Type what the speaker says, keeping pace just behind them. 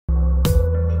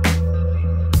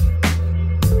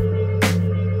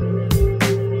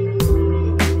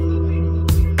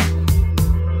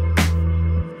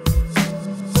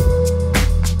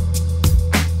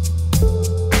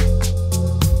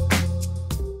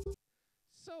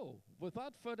So,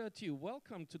 without further ado,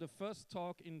 welcome to the first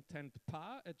talk in 10th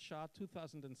PA at SHA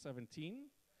 2017.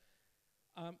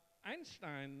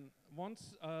 Einstein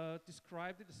once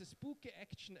described it as a spooky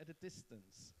action at a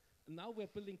distance. And now we're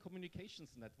building communications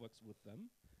networks with them.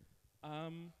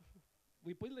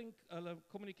 We're building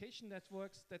communication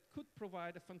networks that could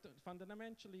provide a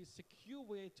fundamentally secure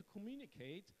way to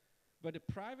communicate, where the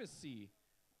privacy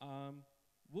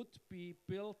would be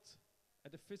built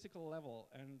at a physical level.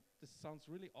 And this sounds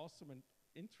really awesome and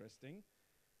interesting.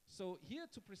 So here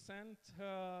to present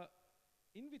her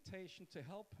invitation to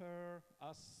help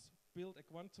us build a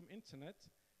quantum internet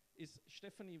is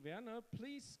Stephanie Wehner.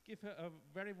 Please give her a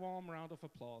very warm round of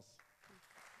applause.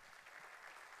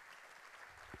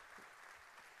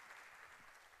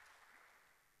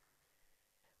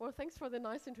 Well, thanks for the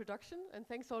nice introduction, and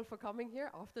thanks all for coming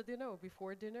here after dinner or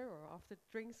before dinner or after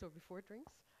drinks or before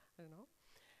drinks. I don't know.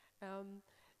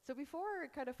 So before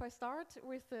I start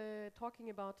with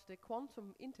talking about the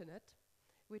quantum internet,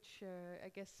 which I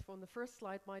guess from the first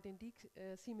slide might indeed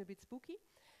seem a bit spooky,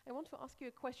 I want to ask you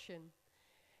a question.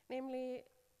 Namely,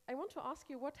 I want to ask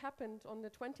you what happened on the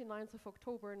 29th of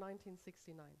October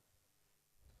 1969.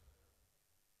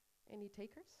 Any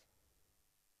takers?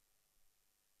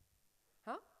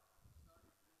 Huh?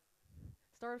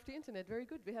 Start of the internet, very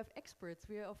good. We have experts.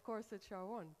 We are, of course, at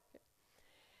SHA1. Okay.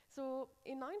 So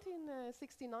in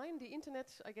 1969, the internet,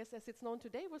 I guess as it's known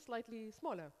today, was slightly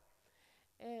smaller.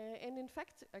 And in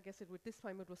fact, I guess this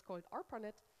time it was called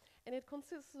ARPANET, and it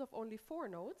consists of only 4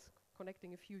 nodes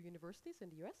connecting a few universities in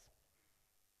the US,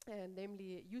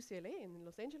 namely UCLA in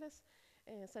Los Angeles,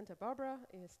 Santa Barbara,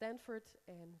 Stanford,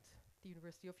 and the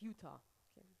University of Utah.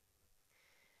 Okay.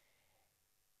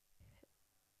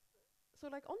 So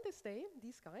like on this day,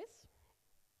 these guys,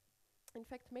 in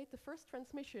fact, made the first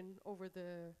transmission over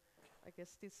the, I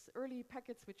guess, this early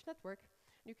packet switch network.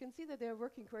 You can see that they're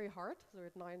working very hard. So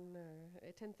at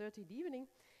 10:30 in the evening,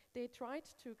 they tried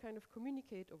to kind of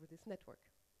communicate over this network.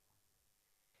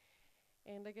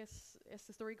 And I guess, as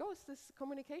the story goes, this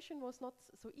communication was not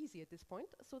so easy at this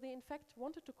point. So they, in fact,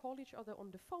 wanted to call each other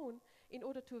on the phone in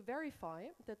order to verify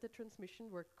that the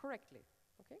transmission worked correctly.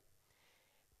 Okay?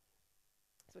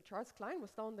 So Charles Klein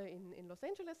was down there in Los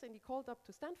Angeles, and he called up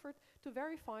to Stanford to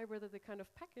verify whether the kind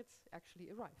of packets actually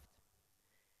arrived.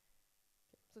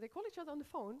 Okay. So they call each other on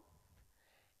the phone,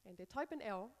 and they type an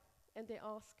L, and they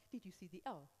ask, "Did you see the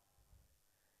L?"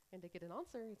 And they get an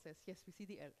answer. It says, "Yes, we see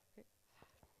the L." Okay.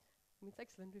 I mean, it's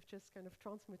excellent. We've just kind of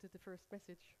transmitted the first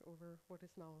message over what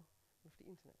is now of the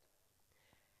internet.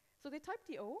 So they type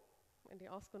the O, and they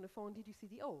ask on the phone, "Did you see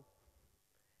the O?"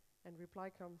 And reply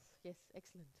comes, "Yes,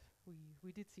 excellent.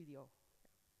 We did see the O."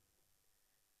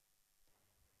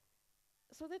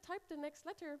 So they typed the next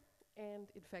letter, and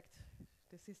in fact,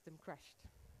 the system crashed.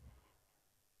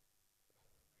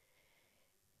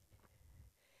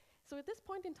 So at this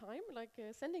point in time,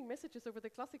 sending messages over the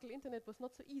classical internet was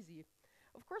not so easy.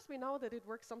 Of course, we know that it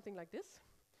works something like this.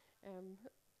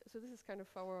 So this is kind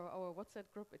of our WhatsApp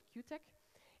group at QTech.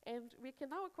 And we can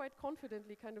now quite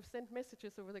confidently kind of send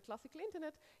messages over the classical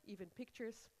internet, even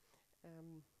pictures,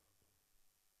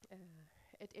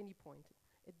 at any point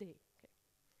a day. Okay.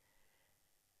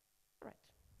 Right.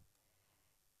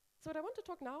 So what I want to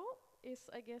talk now is,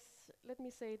 I guess, let me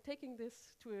say, taking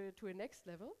this to a next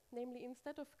level. Namely,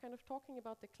 instead of kind of talking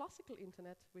about the classical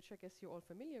internet, which I guess you're all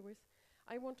familiar with,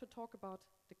 I want to talk about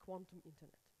the quantum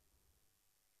internet.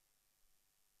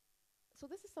 So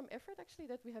this is some effort actually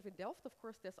that we have in Delft. Of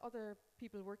course, there's other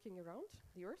people working around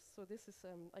the Earth. So this is,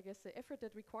 I guess, the effort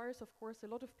that requires, of course, a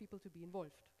lot of people to be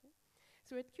involved. Okay?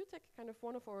 So at QTech, kind of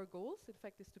one of our goals, in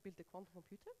fact, is to build a quantum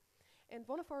computer. And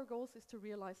one of our goals is to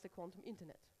realize the quantum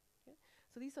internet. Okay?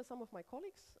 So these are some of my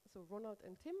colleagues. So Ronald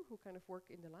and Tim, who kind of work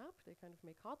in the lab. They kind of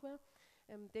make hardware.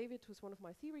 David, who's one of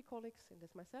my theory colleagues, and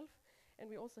there's myself. And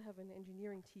we also have an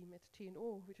engineering team at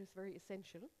TNO, which is very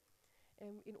essential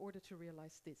in order to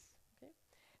realize this. Okay.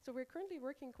 So we're currently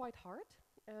working quite hard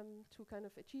to kind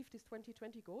of achieve this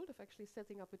 2020 goal of actually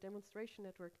setting up a demonstration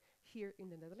network here in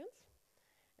the Netherlands.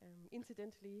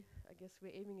 Incidentally, I guess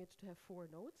we're aiming it to have 4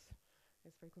 nodes.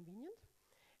 It's very convenient.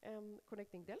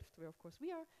 Connecting Delft, where of course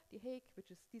we are, The Hague, which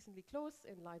is decently close,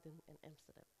 and Leiden and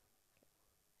Amsterdam. Okay.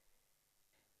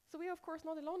 So we are of course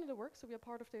not alone in the work, so we are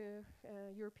part of the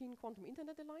European Quantum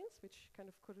Internet Alliance, which kind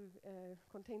of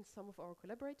contains some of our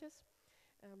collaborators.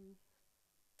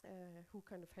 Who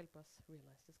kind of help us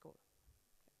realize this goal.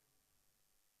 Okay.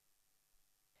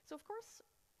 So of course,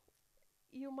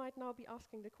 you might now be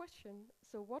asking the question,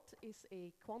 so what is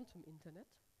a quantum internet?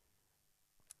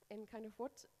 And kind of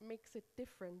what makes it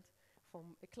different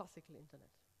from a classical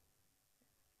internet?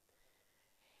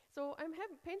 So I'm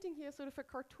painting here sort of a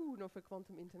cartoon of a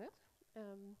quantum internet.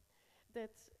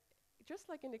 That just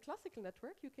like in a classical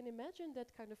network, you can imagine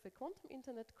that kind of a quantum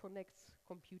internet connects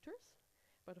computers,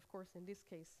 but of course in this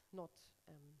case not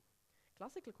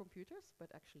classical computers, but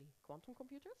actually quantum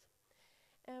computers,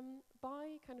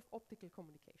 by kind of optical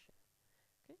communication.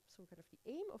 Okay, so kind of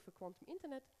the aim of a quantum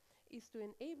internet is to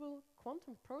enable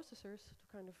quantum processors to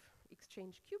kind of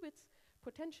exchange qubits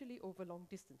potentially over long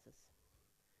distances.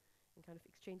 And kind of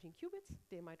exchanging qubits,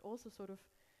 they might also sort of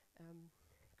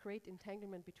create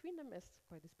entanglement between them as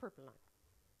by this purple line.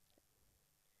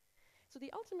 So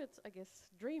the ultimate, I guess,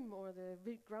 dream or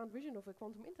the ground vision of a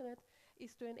quantum internet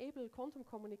is to enable quantum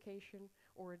communication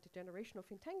or the generation of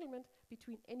entanglement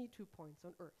between any 2 points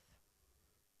on Earth.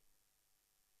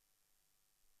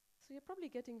 So you're probably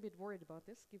getting a bit worried about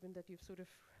this, given that you've sort of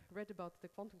read about the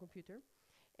quantum computer,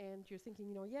 and you're thinking,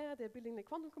 you know, yeah, they're building the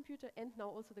quantum computer and now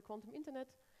also the quantum internet,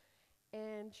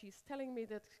 and she's telling me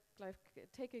that like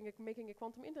making a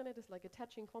quantum internet is like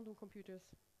attaching quantum computers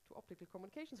to optical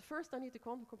communications. First I need the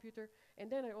quantum computer, and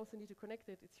then I also need to connect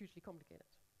it. It's hugely complicated.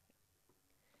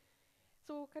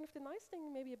 So kind of the nice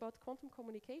thing maybe about quantum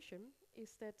communication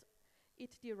is that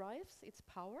it derives its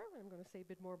power, I'm going to say a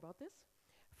bit more about this,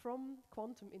 from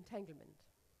quantum entanglement.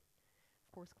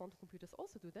 Of course, quantum computers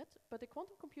also do that, but the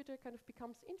quantum computer kind of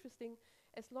becomes interesting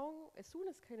as soon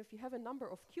as kind of you have a number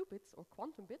of qubits or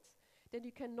quantum bits, then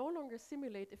you can no longer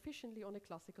simulate efficiently on a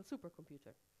classical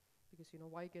supercomputer. Because, you know,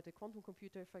 why get a quantum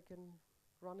computer if I can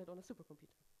run it on a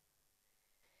supercomputer?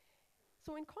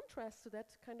 So in contrast to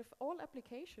that, kind of all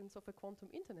applications of a quantum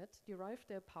internet derive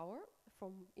their power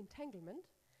from entanglement,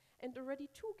 and already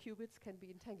 2 qubits can be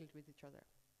entangled with each other.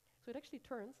 So it actually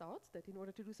turns out that in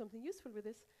order to do something useful with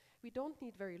this, we don't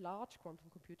need very large quantum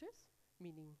computers,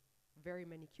 meaning very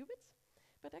many qubits,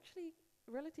 but actually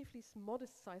relatively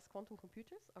modest-sized quantum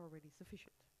computers are already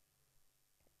sufficient.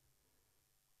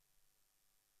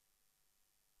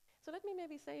 So let me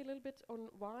maybe say a little bit on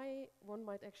why one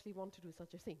might actually want to do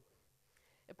such a thing.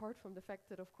 Apart from the fact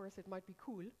that, of course, it might be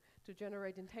cool to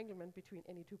generate entanglement between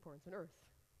any 2 points on Earth.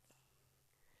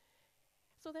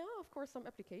 So there are, of course, some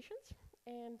applications,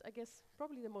 and I guess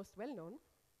probably the most well-known,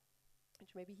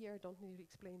 which maybe here I don't need to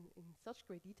explain in such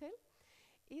great detail,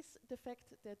 is the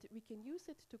fact that we can use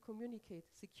it to communicate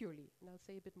securely. And I'll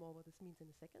say a bit more what this means in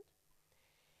a second.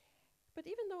 But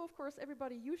even though, of course,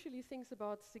 everybody usually thinks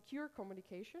about secure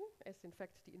communication, as in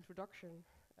fact the introduction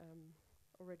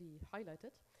already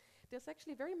highlighted, there's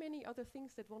actually very many other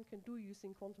things that one can do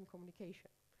using quantum communication.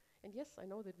 And yes, I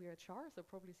know that we are at SHA, so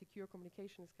probably secure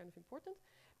communication is kind of important,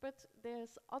 but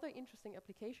there's other interesting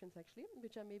applications actually,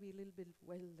 which are maybe a little bit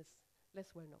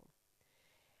less well known.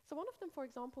 So one of them, for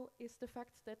example, is the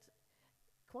fact that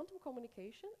quantum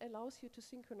communication allows you to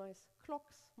synchronize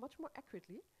clocks much more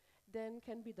accurately than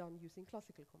can be done using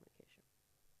classical communication.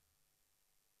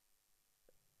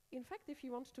 In fact, if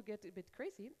you want to get a bit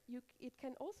crazy, it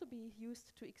can also be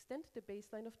used to extend the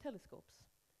baseline of telescopes.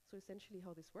 So essentially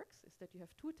how this works is that you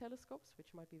have 2 telescopes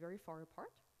which might be very far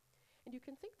apart, and you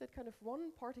can think that kind of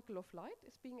one particle of light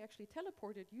is being actually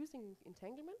teleported using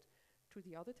entanglement to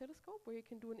the other telescope, where you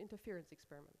can do an interference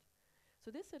experiment.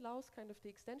 So this allows kind of the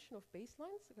extension of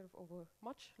baselines kind of over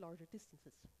much larger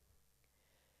distances.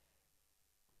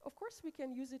 Of course, we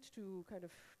can use it to kind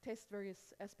of test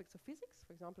various aspects of physics,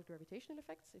 for example, gravitational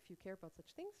effects, if you care about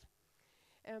such things.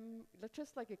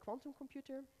 Just like a quantum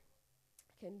computer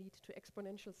can lead to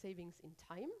exponential savings in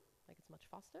time, like it's much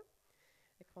faster.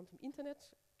 A quantum internet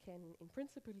can, in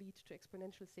principle, lead to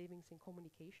exponential savings in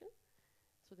communication.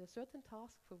 So there are certain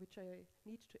tasks for which I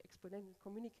need to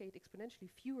communicate exponentially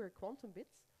fewer quantum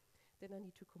bits than I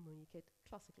need to communicate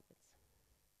classical bits.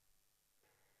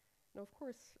 Now, of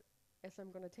course, as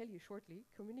I'm going to tell you shortly,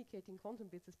 communicating quantum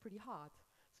bits is pretty hard.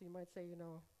 So you might say, you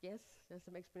know, yes, there's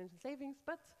some exponential savings,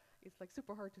 but it's like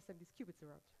super hard to send these qubits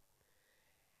around.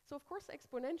 So of course,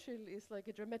 exponential is like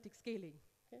a dramatic scaling.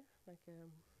 Okay? Like,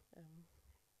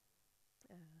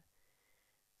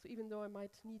 so even though I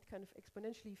might need kind of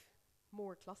exponentially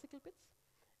more classical bits,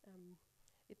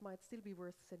 it might still be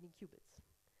worth sending qubits.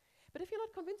 But if you're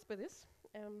not convinced by this,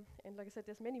 and like I said,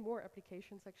 there's many more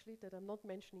applications actually that I'm not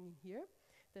mentioning in here,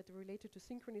 that are related to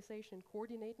synchronization and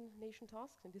coordination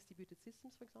tasks in distributed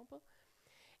systems, for example.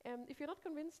 If you're not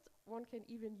convinced, one can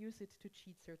even use it to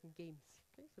cheat certain games.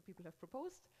 Okay? So people have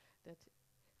proposed that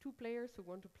 2 players who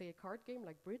want to play a card game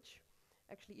like bridge,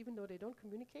 actually even though they don't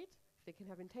communicate, if they can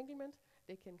have entanglement,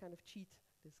 they can kind of cheat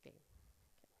this game.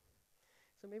 Okay.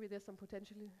 So maybe there's some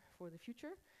potential for the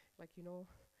future, like, you know,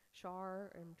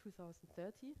 SHA in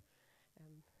 2030,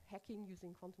 hacking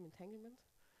using quantum entanglement,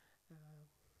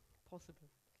 possible.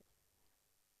 Okay.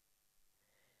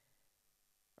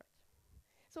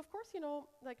 So of course, you know,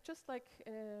 like just like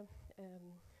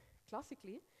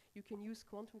classically, you can use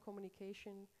quantum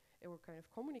communication or kind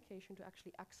of communication to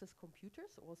actually access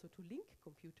computers, also to link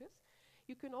computers.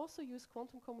 You can also use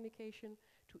quantum communication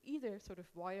to either sort of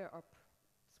wire up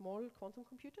small quantum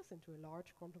computers into a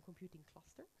large quantum computing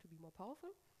cluster to be more powerful,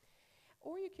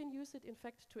 or you can use it, in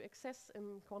fact, to access a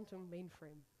quantum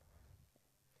mainframe.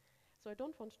 So I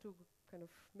don't want to kind of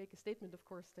make a statement, of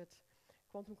course, that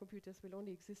quantum computers will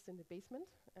only exist in the basement.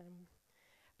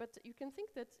 But you can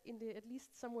think that in the at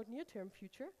least somewhat near-term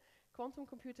future, quantum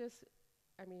computers,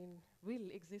 I mean, will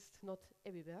exist not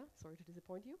everywhere, sorry to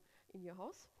disappoint you, in your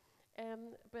house,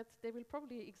 but they will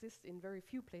probably exist in very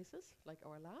few places, like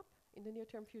our lab, in the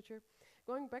near-term future,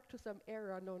 going back to some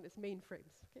era known as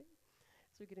mainframes, okay?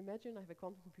 So you can imagine I have a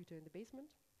quantum computer in the basement.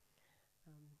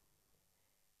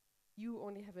 You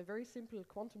only have a very simple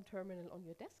quantum terminal on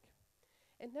your desk,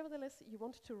 and nevertheless, you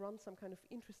want to run some kind of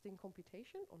interesting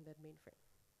computation on that mainframe.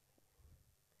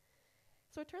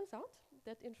 So it turns out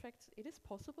that, in fact, it is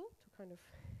possible to kind of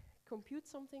compute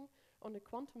something on a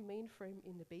quantum mainframe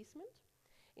in the basement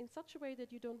in such a way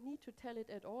that you don't need to tell it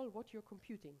at all what you're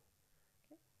computing.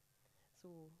 Okay? So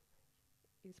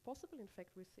it is possible, in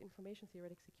fact, with information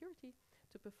theoretic security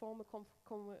to perform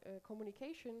a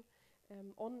communication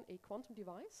on a quantum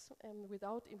device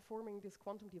without informing this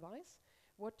quantum device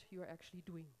what you're actually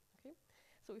doing. Okay?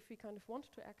 So if we kind of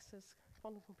want to access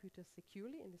quantum computers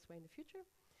securely in this way in the future,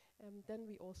 then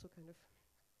we also kind of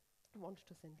want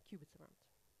to send qubits around.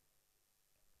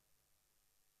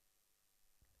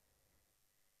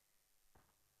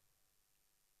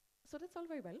 So that's all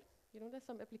very well. You know, there's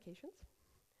some applications.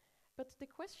 But the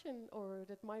question, or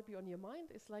that might be on your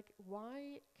mind, is like,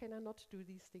 why can I not do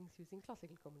these things using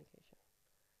classical communication?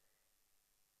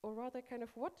 Or rather, kind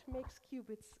of what makes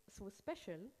qubits so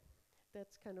special that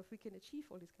kind of we can achieve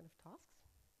all these kind of tasks,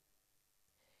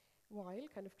 while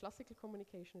kind of classical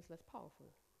communication is less powerful?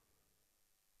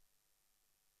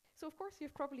 So of course,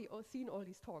 you've probably seen all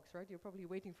these talks, right? You're probably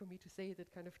waiting for me to say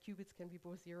that kind of qubits can be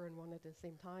both 0 and 1 at the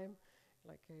same time.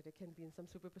 Like they can be in some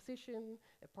superposition,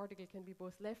 a particle can be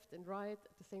both left and right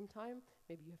at the same time.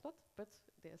 Maybe you have not, but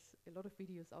there's a lot of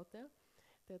videos out there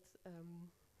that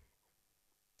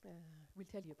will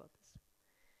tell you about this.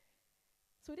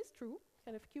 So it is true,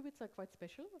 kind of qubits are quite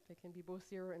special. They can be both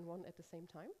 0 and 1 at the same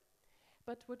time.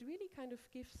 But what really kind of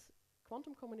gives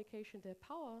quantum communication their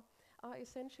power are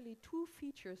essentially two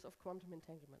features of quantum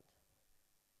entanglement.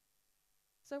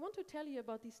 So I want to tell you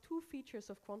about these two features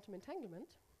of quantum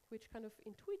entanglement, which kind of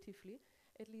intuitively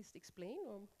at least explain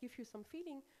or give you some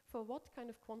feeling for what kind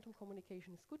of quantum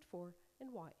communication is good for and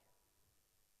why.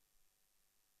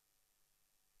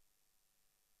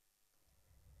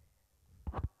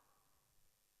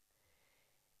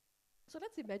 So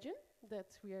let's imagine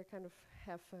that we are kind of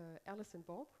have Alice and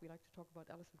Bob. We like to talk about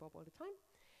Alice and Bob all the time.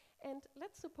 And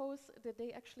let's suppose that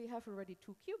they actually have already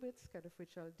two qubits, kind of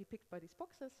which are depicted by these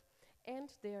boxes, and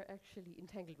they are actually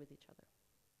entangled with each other.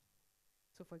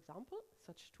 So for example,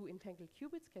 such two entangled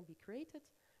qubits can be created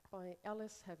by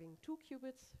Alice having two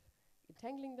qubits,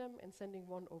 entangling them and sending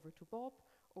one over to Bob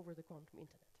over the quantum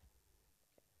internet.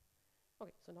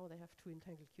 Okay, so now they have two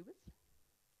entangled qubits.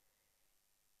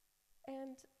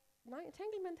 And now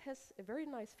entanglement has a very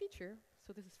nice feature,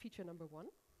 so this is feature number 1,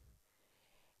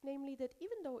 namely that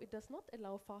even though it does not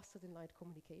allow faster than light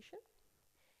communication,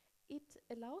 it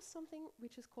allows something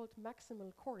which is called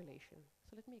maximal correlation.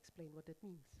 So let me explain what that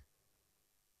means.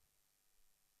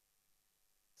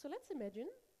 So let's imagine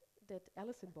that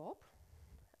Alice and Bob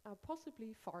are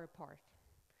possibly far apart.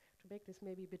 To make this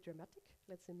maybe a bit dramatic,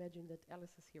 let's imagine that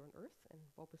Alice is here on Earth and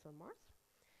Bob is on Mars.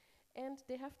 And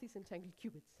they have these entangled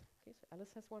qubits. Okay, so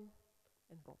Alice has one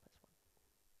and Bob has one.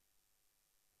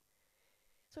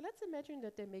 So let's imagine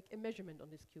that they make a measurement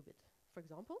on this qubit. For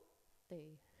example,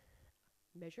 they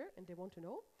measure and they want to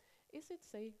know, is it,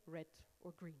 say, red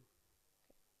or green?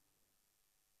 Okay.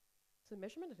 So the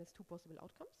measurement, it has two possible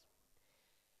outcomes.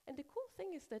 And the cool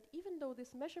thing is that even though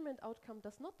this measurement outcome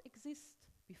does not exist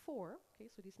before, okay,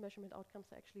 so these measurement outcomes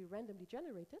are actually randomly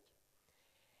generated,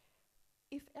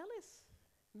 if Alice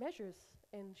measures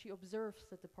and she observes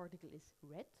that the particle is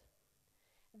red,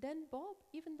 then Bob,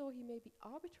 even though he may be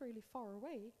arbitrarily far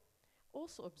away,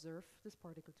 also observe this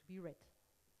particle to be red.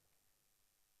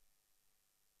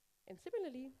 And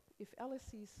similarly, if Alice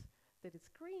sees that it's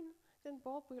green, then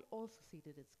Bob will also see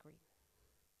that it's green.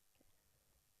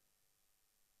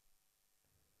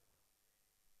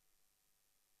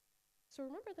 So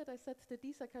remember that I said that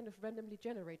these are kind of randomly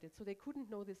generated, so they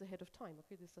couldn't know this ahead of time.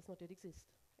 Okay, this does not yet exist.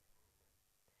 Okay.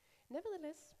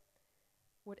 Nevertheless,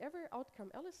 whatever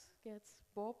outcome Alice gets,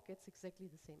 Bob gets exactly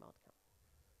the same outcome.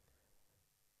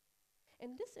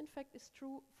 And this, in fact, is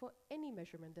true for any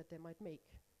measurement that they might make.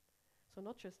 So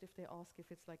not just if they ask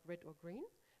if it's like red or green,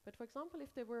 but for example,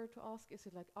 if they were to ask, is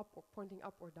it like up or pointing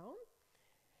up or down?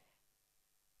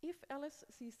 If Alice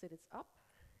sees that it's up,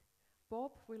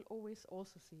 Bob will always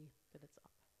also see that it's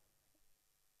up.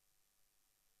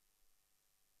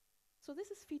 So this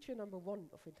is feature number 1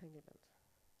 of entanglement,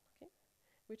 okay,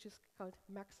 which is called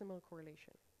maximal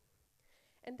correlation.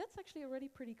 And that's actually already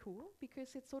pretty cool,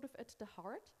 because it's sort of at the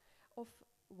heart of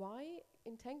why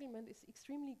entanglement is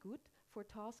extremely good for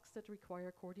tasks that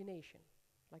require coordination,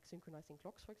 like synchronizing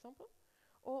clocks, for example,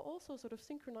 or also sort of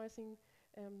synchronizing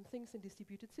things in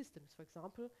distributed systems, for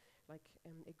example, like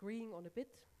agreeing on a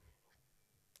bit,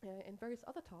 and various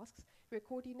other tasks where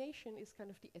coordination is kind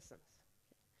of the essence.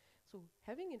 So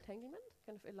having entanglement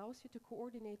kind of allows you to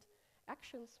coordinate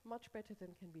actions much better than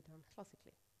can be done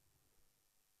classically.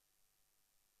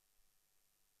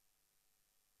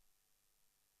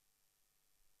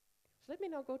 So let me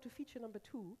now go to feature number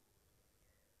 2,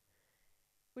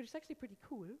 which is actually pretty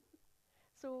cool.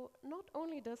 So not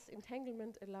only does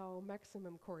entanglement allow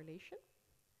maximum correlation,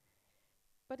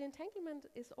 but entanglement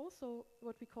is also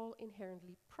what we call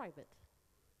inherently private.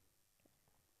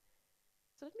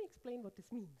 So let me explain what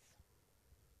this means.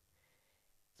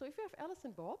 So if you have Alice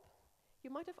and Bob, you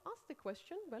might have asked the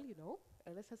question, well, you know,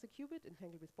 Alice has a qubit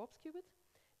entangled with Bob's qubit.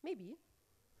 Maybe,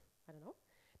 I don't know,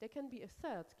 there can be a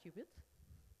third qubit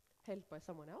held by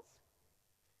someone else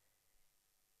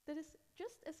that is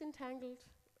just as entangled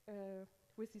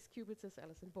with these qubits as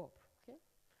Alice and Bob, okay?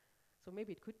 So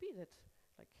maybe it could be that,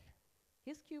 like,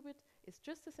 his qubit is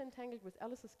just as entangled with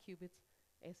Alice's qubit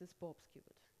as is Bob's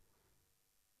qubit.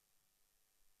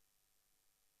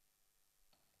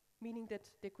 Meaning that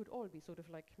they could all be sort of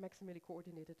like maximally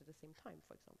coordinated at the same time,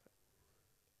 for example.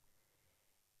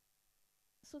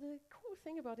 So the cool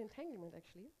thing about entanglement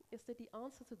actually is that the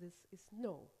answer to this is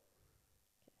no.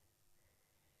 Okay.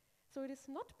 So it is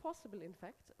not possible, in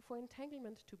fact, for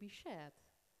entanglement to be shared.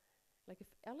 Like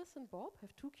if Alice and Bob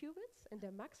have 2 qubits and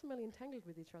they're maximally entangled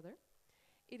with each other,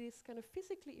 it is kind of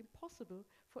physically impossible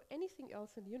for anything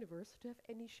else in the universe to have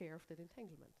any share of that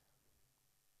entanglement.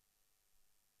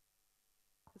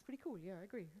 That's pretty cool, yeah, I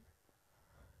agree.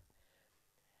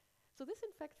 So this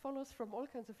in fact follows from all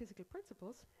kinds of physical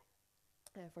principles.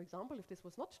 For example, if this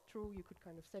was not true, you could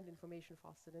kind of send information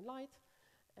faster than light,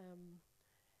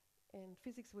 and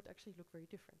physics would actually look very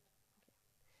different. Okay.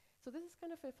 So this is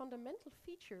kind of a fundamental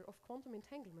feature of quantum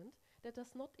entanglement that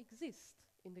does not exist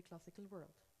in the classical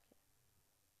world. Okay.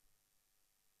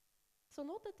 So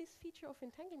note that this feature of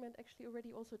entanglement actually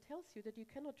already also tells you that you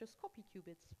cannot just copy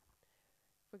qubits.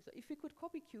 For example, if you could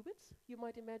copy qubits, you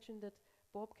might imagine that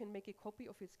Bob can make a copy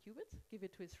of his qubit, give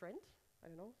it to his friend, I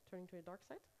don't know, turning to a dark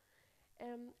side,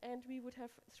 and we would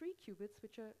have 3 qubits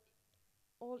which are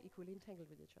all equally entangled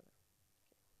with each other.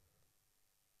 Okay.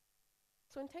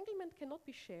 So entanglement cannot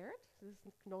be shared. This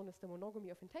is known as the monogamy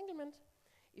of entanglement.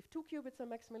 If 2 qubits are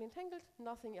maximally entangled,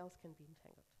 nothing else can be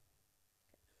entangled.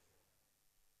 Okay.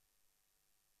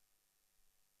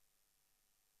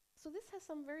 So this has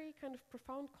some very kind of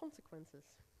profound consequences,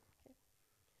 okay,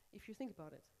 if you think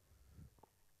about it.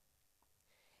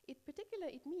 In particular,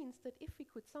 it means that if we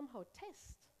could somehow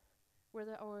test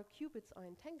whether our qubits are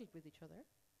entangled with each other,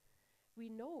 we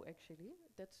know actually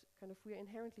that kind of we are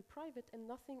inherently private and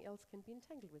nothing else can be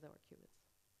entangled with our qubits.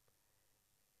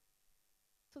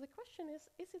 So the question is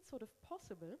it sort of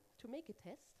possible to make a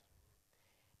test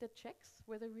that checks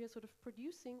whether we are sort of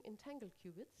producing entangled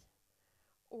qubits,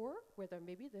 or whether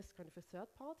maybe there's kind of a third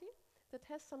party that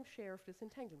has some share of this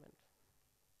entanglement?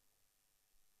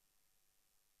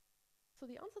 So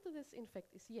the answer to this, in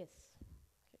fact, is yes.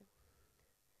 Okay.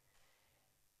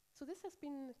 So this has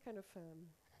been kind of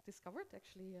discovered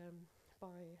actually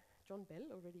by John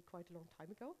Bell already quite a long time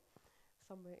ago,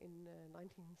 somewhere in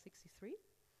 1963.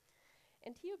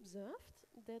 And he observed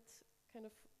that kind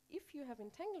of if you have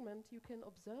entanglement, you can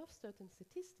observe certain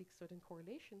statistics, certain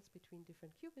correlations between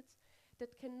different qubits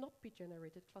that cannot be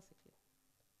generated classically.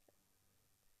 Okay.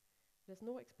 There's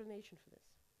no explanation for this.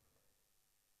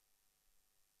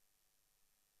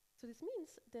 So this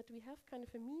means that we have kind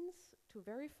of a means to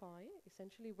verify,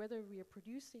 essentially, whether we are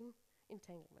producing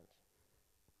entanglement.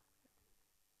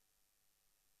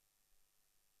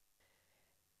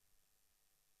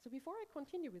 So before I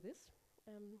continue with this,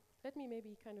 let me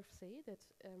maybe kind of say that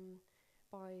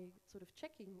by sort of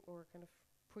checking or kind of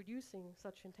producing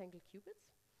such entangled qubits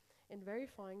and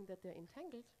verifying that they're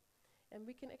entangled,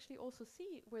 we can actually also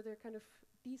see whether kind of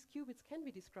these qubits can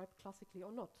be described classically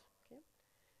or not. Okay?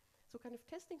 So kind of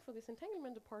testing for this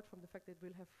entanglement, apart from the fact that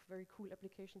we'll have very cool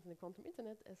applications in the quantum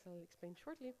internet, as I'll explain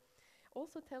shortly,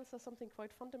 also tells us something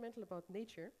quite fundamental about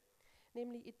nature.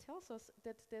 Namely, it tells us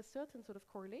that there's certain sort of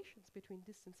correlations between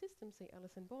distant systems, say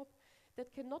Alice and Bob,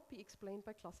 that cannot be explained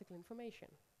by classical information.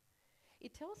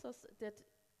 It tells us that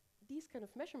these kind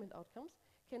of measurement outcomes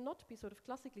cannot be sort of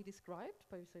classically described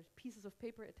by sort of pieces of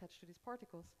paper attached to these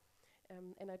particles,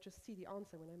 and I just see the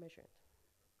answer when I measure it.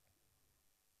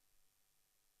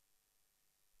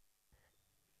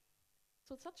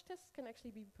 So such tests can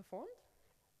actually be performed.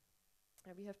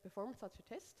 We have performed such a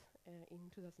test in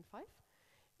 2005.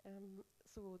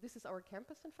 So this is our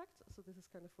campus, in fact. So this is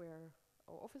kind of where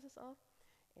our offices are.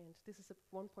 And this is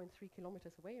 1.3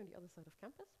 kilometers away on the other side of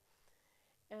campus.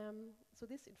 So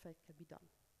this, in fact, can be done.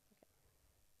 Okay.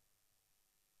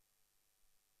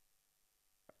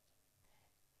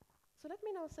 So let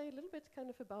me now say a little bit kind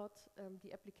of about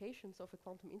the applications of a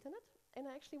quantum internet. And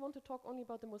I actually want to talk only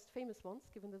about the most famous ones,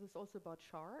 given that it's also about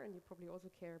SHA, and you probably also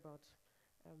care about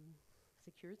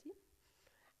security.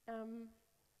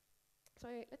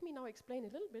 Let me now explain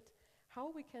a little bit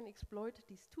how we can exploit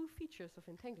these two features of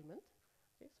entanglement,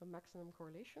 okay, so maximum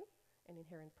correlation and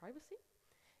inherent privacy,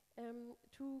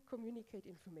 to communicate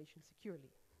information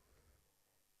securely.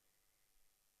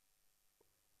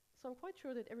 So I'm quite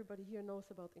sure that everybody here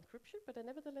knows about encryption, but I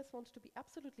nevertheless want to be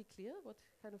absolutely clear what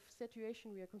kind of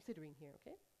situation we are considering here,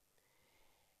 okay?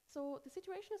 So the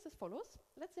situation is as follows.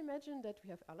 Let's imagine that we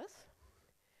have Alice,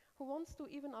 who wants to,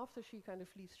 even after she kind of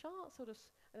leaves SHA, sort of,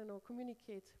 I don't know,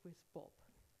 communicate with Bob.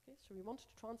 Okay, so we want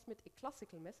to transmit a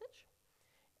classical message,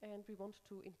 and we want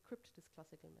to encrypt this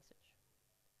classical message.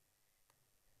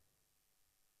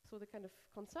 So the kind of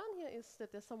concern here is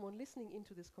that there's someone listening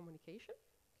into this communication.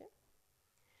 Okay?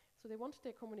 So they want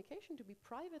their communication to be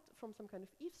private from some kind of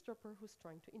eavesdropper who's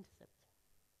trying to intercept.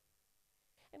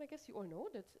 And I guess you all know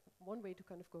that one way to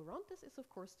kind of go around this is, of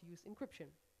course, to use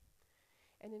encryption.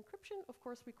 And encryption, of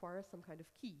course, requires some kind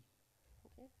of key.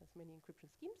 Okay, there's many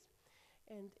encryption schemes.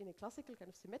 And in a classical kind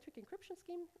of symmetric encryption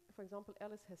scheme, for example,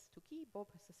 Alice has 2 keys, Bob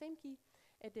has the same key,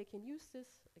 and they can use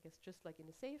this, I guess, just like in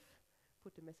a safe,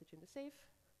 put the message in the safe,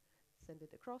 send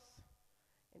it across,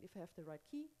 and if I have the right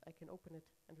key, I can open it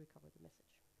and recover the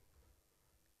message.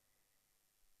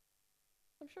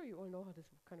 I'm sure you all know how this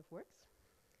kind of works.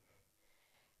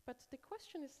 But the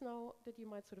question is now that you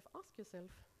might sort of ask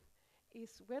yourself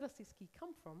is, where does this key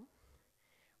come from?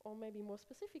 Or maybe more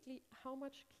specifically, how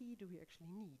much key do we actually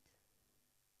need?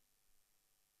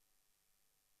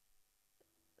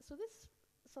 So this,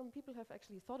 some people have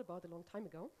actually thought about a long time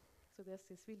ago. So there's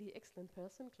this really excellent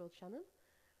person, Claude Shannon.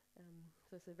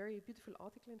 So it's a very beautiful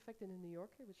article, in fact, in the New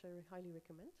Yorker, which I highly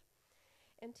recommend.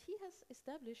 And he has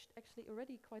established, actually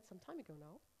already quite some time ago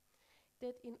now,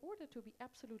 that in order to be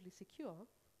absolutely secure,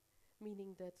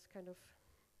 meaning that kind of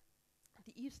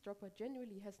the eavesdropper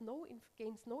genuinely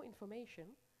gains no information.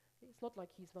 It's not like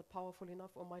he's not powerful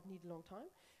enough or might need a long time,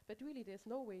 but really there's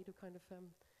no way to kind of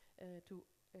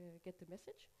get the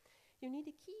message. You need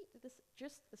a key that is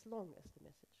just as long as the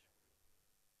message.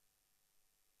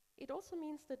 It also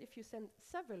means that if you send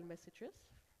several messages,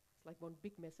 it's like one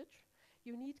big message,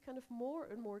 you need kind of more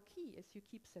and more key as you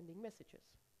keep sending messages.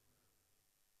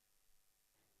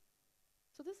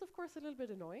 So this is, of course, a little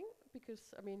bit annoying,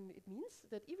 because, I mean, it means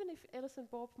that even if Alice and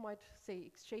Bob might, say,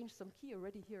 exchange some key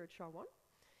already here at SHA-1,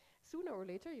 sooner or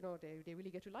later, you know, they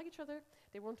really get to like each other,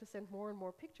 they want to send more and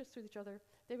more pictures to each other,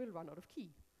 they will run out of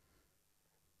key.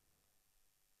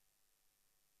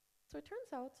 So it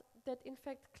turns out that, in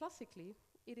fact, classically,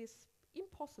 it is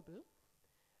impossible,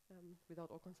 without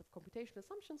all kinds of computation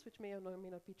assumptions, which may or may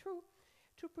not be true,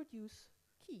 to produce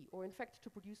key, or in fact, to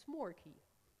produce more key.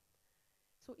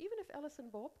 So even if Alice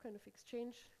and Bob kind of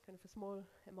exchange kind of a small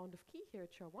amount of key here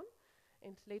at SHA-1,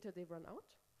 and later they run out,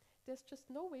 there's just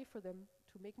no way for them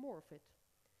to make more of it.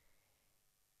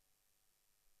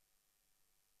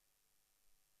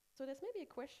 So there's maybe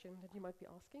a question that you might be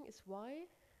asking is, why,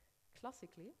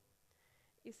 classically,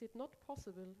 is it not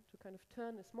possible to kind of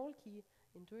turn a small key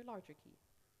into a larger key,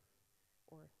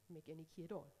 or make any key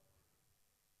at all?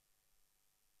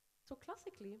 So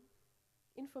classically,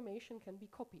 information can be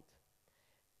copied.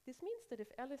 This means that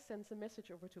if Alice sends a message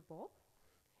over to Bob,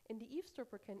 and the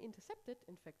eavesdropper can intercept it,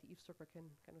 in fact, the eavesdropper can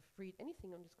kind of read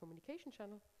anything on this communication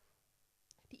channel,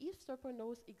 the eavesdropper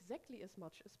knows exactly as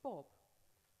much as Bob.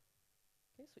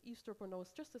 Okay, so eavesdropper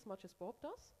knows just as much as Bob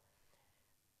does,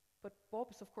 but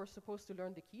Bob is, of course, supposed to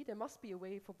learn the key. There must be a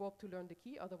way for Bob to learn the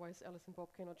key, otherwise Alice and Bob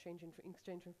cannot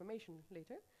exchange information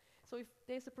later. So if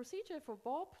there's a procedure for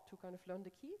Bob to kind of learn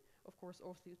the key, of course,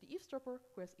 also the eavesdropper,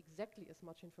 who has exactly as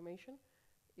much information,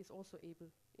 is also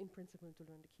able, in principle, to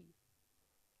learn the key.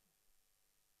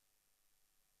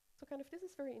 So kind of this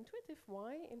is very intuitive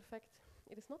why, in fact,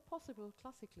 it is not possible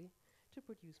classically to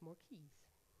produce more keys.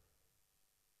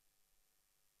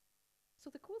 So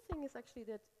the cool thing is actually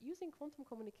that using quantum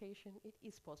communication, it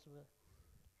is possible.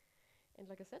 And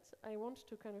like I said, I want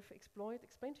to kind of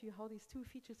explain to you how these two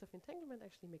features of entanglement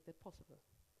actually make that possible.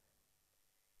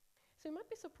 So you might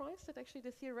be surprised that actually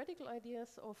the theoretical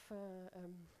ideas of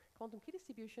quantum key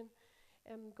distribution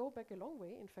go back a long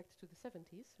way, in fact, to the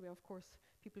 70s, where, of course,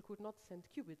 people could not send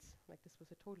qubits. Like, this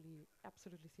was a totally,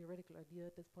 absolutely theoretical idea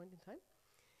at this point in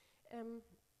time.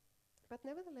 But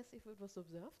nevertheless, if it was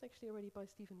observed, actually already by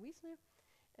Stephen Wehner,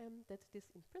 that this,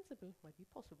 in principle, might be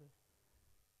possible.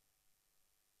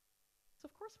 So,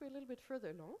 of course, we're a little bit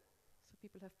further along. So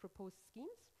people have proposed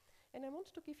schemes. And I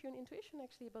want to give you an intuition,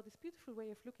 actually, about this beautiful way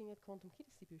of looking at quantum key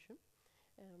distribution,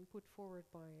 put forward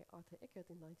by Arthur Eckert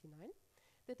in 1999,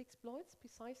 that exploits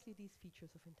precisely these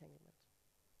features of entanglement.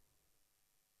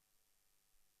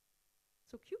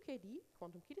 So QKD,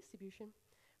 quantum key distribution,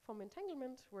 from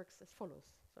entanglement works as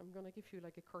follows. So I'm going to give you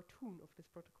like a cartoon of this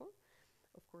protocol.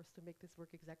 Of course, to make this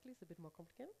work exactly, it's a bit more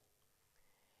complicated.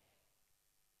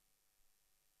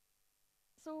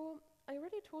 So I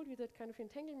already told you that kind of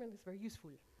entanglement is very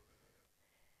useful.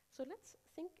 So let's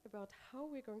think about how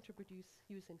we're going to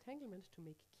use entanglement to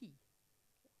make key.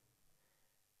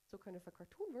 So kind of a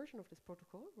cartoon version of this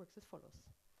protocol works as follows.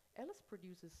 Alice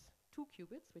produces 2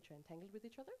 qubits, which are entangled with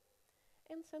each other,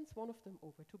 and sends one of them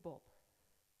over to Bob.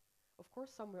 Of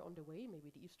course, somewhere on the way, maybe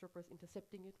the eavesdropper is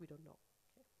intercepting it, we don't know.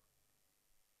 Okay.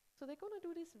 So they're going to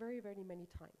do this very, very many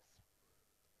times.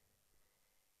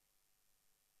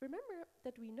 Remember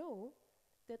that we know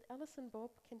that Alice and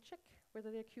Bob can check whether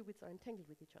their qubits are entangled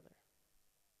with each other.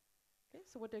 Okay,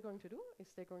 so what they're going to do is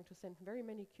they're going to send very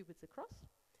many qubits across,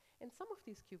 and some of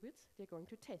these qubits they're going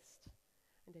to test.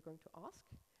 And they're going to ask,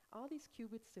 are these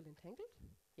qubits still entangled?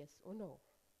 Yes or no?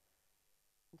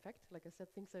 In fact, like I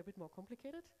said, things are a bit more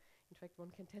complicated. In fact,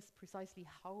 one can test precisely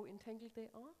how entangled they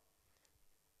are.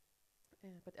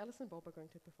 But Alice and Bob are going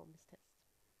to perform this test.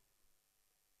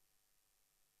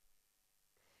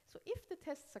 So if the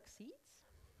test succeeds,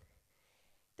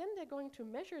 then they're going to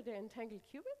measure their entangled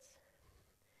qubits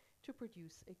to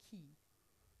produce a key.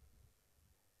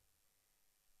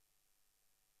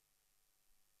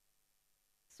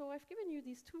 So I've given you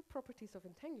these 2 properties of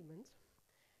entanglement,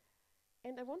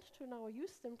 and I want to now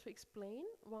use them to explain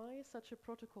why such a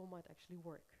protocol might actually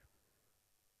work.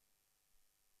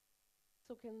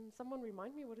 So can someone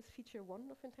remind me what is feature 1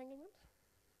 of entanglement?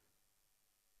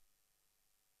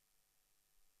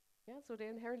 Yeah, so they're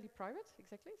inherently private,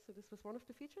 exactly. So this was one of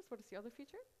the features. What is the other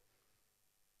feature?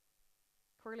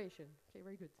 Correlation. Okay,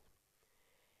 very good.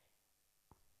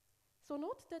 So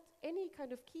note that any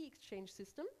kind of key exchange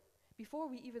system, before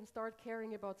we even start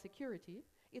caring about security,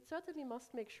 it certainly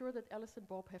must make sure that Alice and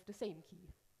Bob have the same key.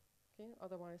 Okay,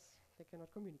 otherwise they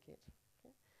cannot communicate.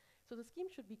 Okay? So the scheme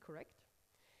should be correct,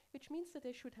 which means that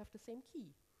they should have the same key.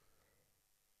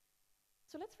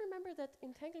 So let's remember that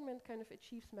entanglement kind of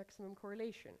achieves maximum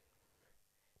correlation.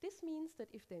 This means that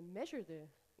if they measure the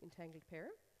entangled pair,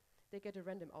 they get a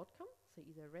random outcome, say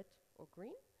either red or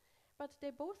green, but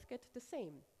they both get the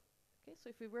same. Okay, so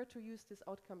if we were to use this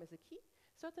outcome as a key,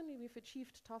 certainly we've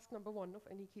achieved task number 1 of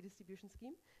any key distribution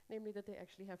scheme, namely that they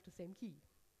actually have the same key.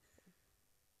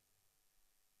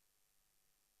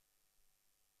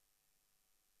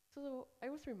 So I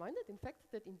was reminded, in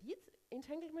fact, that indeed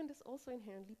entanglement is also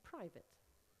inherently private.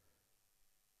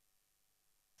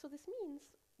 So this means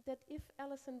that if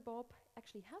Alice and Bob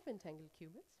actually have entangled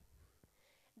qubits,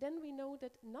 then we know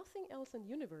that nothing else in the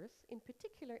universe, in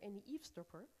particular any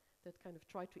eavesdropper that kind of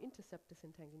tried to intercept this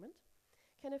entanglement,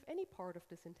 can have any part of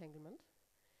this entanglement,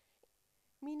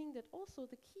 meaning that also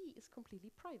the key is completely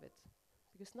private,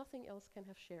 because nothing else can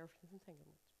have share of this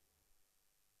entanglement.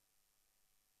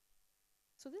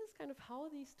 So this is kind of how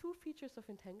these 2 features of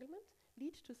entanglement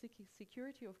lead to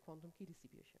security of quantum key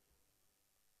distribution.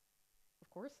 Of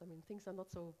course, I mean, things are not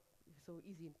so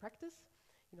easy in practice.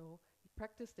 You know, in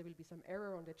practice there will be some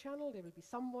error on the channel, they will be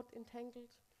somewhat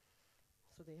entangled,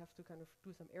 so they have to kind of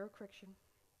do some error correction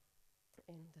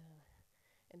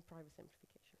and privacy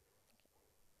amplification.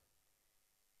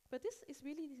 Okay. But this is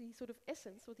really the sort of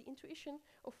essence or the intuition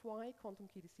of why quantum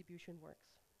key distribution works.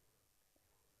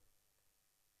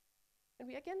 And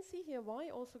we again see here why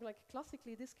also, like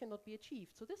classically, this cannot be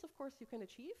achieved. So this, of course, you can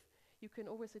achieve. You can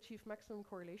always achieve maximum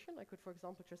correlation. I could, for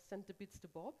example, just send the bits to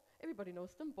Bob. Everybody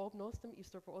knows them. Bob knows them.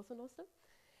 eavesdropper also knows them.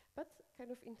 But kind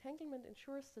of entanglement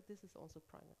ensures that this is also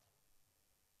private.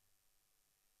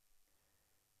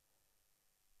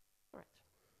 All right.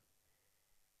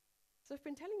 So I've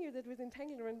been telling you that with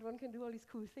entanglement one can do all these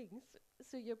cool things.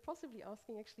 So you're possibly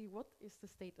asking actually what is the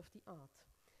state of the art?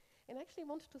 And I actually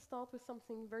wanted to start with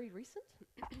something very recent,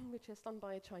 which is done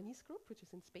by a Chinese group, which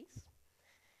is in space,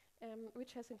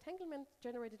 which has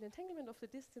generated entanglement of the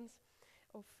distance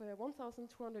of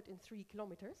 1,203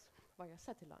 kilometers via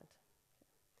satellite.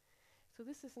 So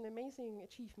this is an amazing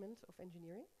achievement of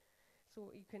engineering.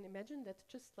 So you can imagine that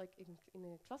just like in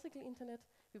a classical internet,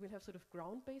 we will have sort of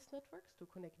ground-based networks to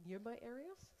connect nearby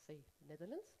areas, say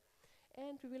Netherlands,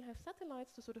 and we will have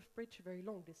satellites to sort of bridge very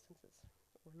long distances,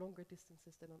 or longer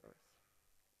distances than on Earth.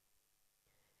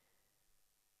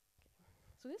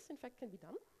 So this, in fact, can be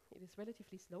done. It is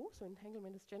relatively slow, so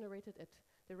entanglement is generated at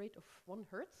the rate of 1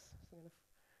 hertz, so kind of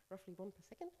roughly 1 per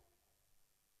second,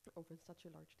 over such a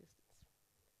large distance.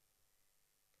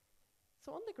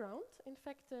 So on the ground, in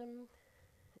fact,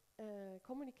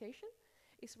 communication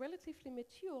is relatively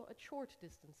mature at short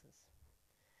distances.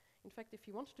 In fact, if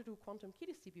you want to do quantum key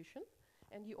distribution,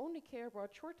 and you only care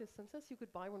about short distances, you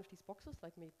could buy one of these boxes,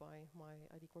 like made by my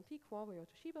ID Conti, Huawei, or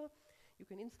Toshiba. You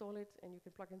can install it, and you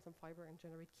can plug in some fiber and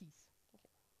generate keys.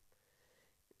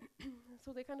 Okay.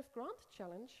 So the kind of grand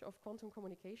challenge of quantum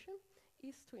communication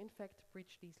is to, in fact,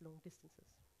 bridge these long distances.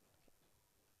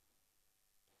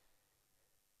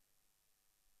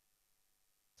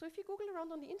 So if you Google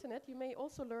around on the internet, you may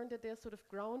also learn that there are sort of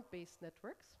ground-based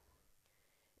networks.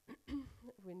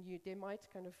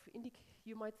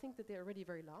 You might think that they're already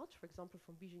very large, for example,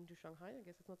 from Beijing to Shanghai. I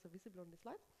guess it's not so visible on this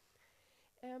slide.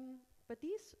 But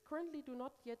these currently do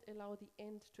not yet allow the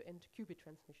end-to-end qubit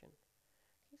transmission.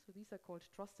 Okay, so these are called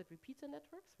trusted repeater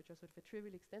networks, which are sort of a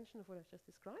trivial extension of what I've just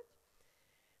described.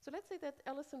 So let's say that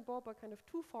Alice and Bob are kind of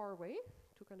too far away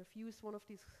to kind of use one of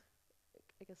these,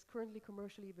 I guess, currently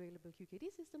commercially available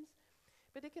QKD systems,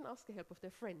 but they can ask the help of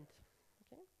their friend.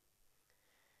 Okay?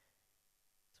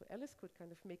 So Alice could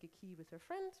kind of make a key with her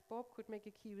friend, Bob could make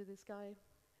a key with this guy,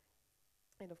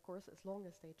 and of course, as long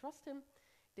as they trust him,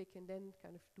 they can then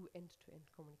kind of do end-to-end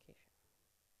communication.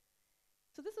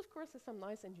 So this, of course, is some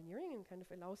nice engineering and kind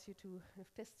of allows you to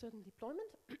test certain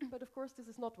deployment, but of course, this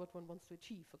is not what one wants to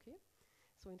achieve, okay?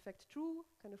 So in fact, true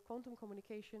kind of quantum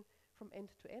communication from end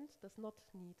to end does not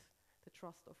need the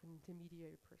trust of an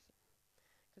intermediary person.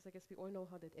 Because I guess we all know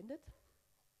how that ended,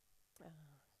 but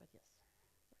yes.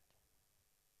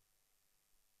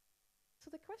 So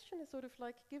the question is sort of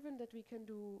like, given that we can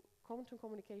do quantum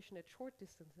communication at short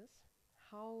distances,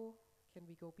 how can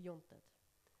we go beyond that?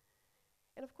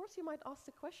 And of course you might ask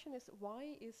the question is,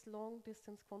 why is long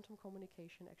distance quantum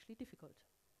communication actually difficult?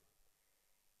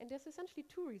 And there's essentially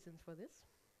two reasons for this,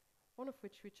 one of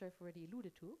which I've already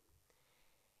alluded to,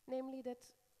 namely that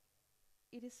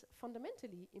it is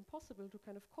fundamentally impossible to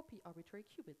kind of copy arbitrary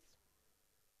qubits.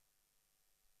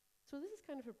 So this is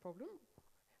kind of a problem,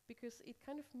 because it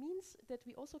kind of means that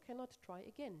we also cannot try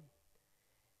again.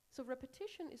 So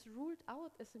repetition is ruled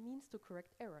out as a means to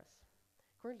correct errors.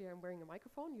 Currently I'm wearing a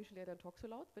microphone, usually I don't talk so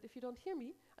loud, but if you don't hear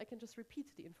me, I can just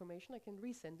repeat the information, I can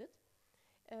resend it,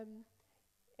 and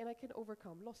I can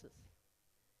overcome losses.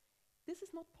 This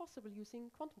is not possible using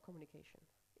quantum communication.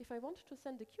 If I want to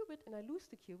send a qubit and I lose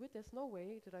the qubit, there's no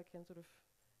way that I can sort of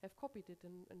have copied it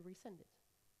and resend it.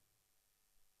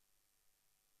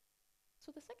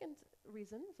 So the second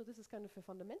reason, so this is kind of a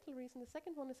fundamental reason, the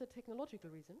second one is a technological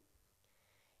reason,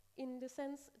 in the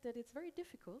sense that it's very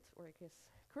difficult, or I guess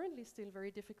currently still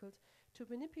very difficult, to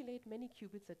manipulate many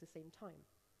qubits at the same time.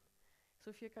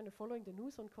 So if you're kind of following the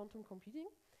news on quantum computing,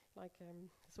 like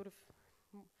sort of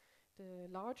the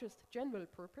largest general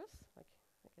purpose, like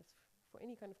I guess for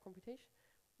any kind of computation,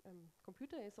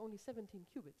 computer is only 17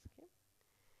 qubits, okay?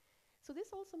 So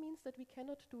this also means that we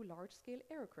cannot do large-scale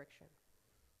error correction.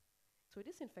 So it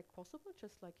is in fact possible,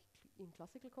 just like in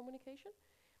classical communication,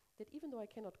 that even though I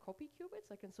cannot copy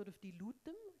qubits, I can sort of dilute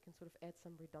them, I can sort of add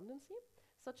some redundancy,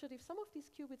 such that if some of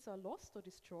these qubits are lost or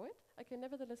destroyed, I can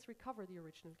nevertheless recover the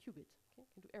original qubit, okay?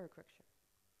 I can do error correction.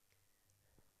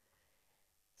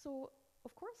 So,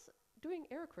 of course, doing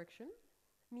error correction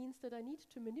means that I need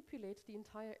to manipulate the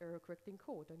entire error correcting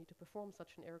code. I need to perform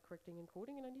such an error correcting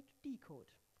encoding, and I need to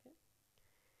decode. Okay?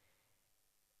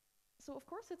 So of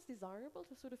course it's desirable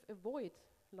to sort of avoid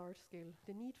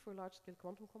the need for large-scale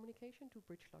quantum communication to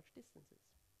bridge large distances.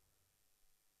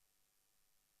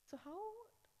 So how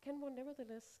can one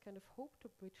nevertheless kind of hope to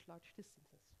bridge large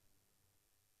distances?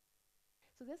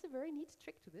 So there's a very neat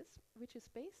trick to this, which is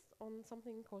based on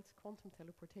something called quantum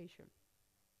teleportation.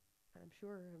 I'm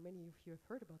sure many of you have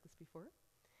heard about this before.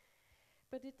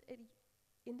 But it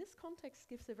in this context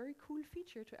gives a very cool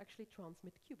feature to actually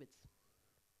transmit qubits.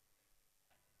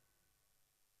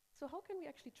 So how can we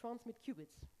actually transmit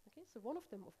qubits? Okay, so one of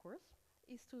them, of course,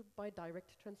 is by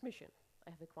direct transmission.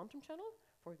 I have a quantum channel,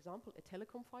 for example, a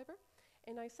telecom fiber,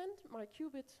 and I send my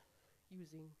qubit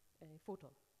using a photon.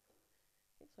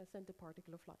 Okay, so I send a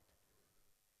particle of light.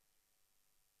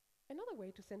 Another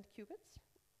way to send qubits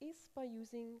is by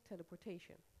using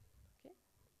teleportation. Okay?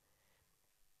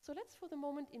 So let's for the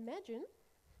moment imagine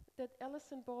that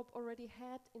Alice and Bob already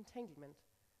had entanglement.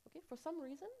 Okay? For some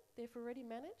reason, they've already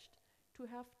managed to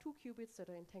have two qubits that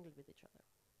are entangled with each other.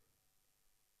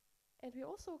 And we're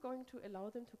also going to allow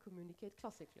them to communicate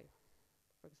classically,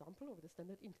 for example, over the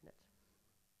standard internet.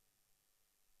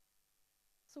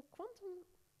 So quantum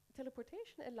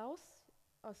teleportation allows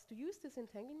us to use this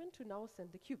entanglement to now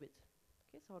send a qubit.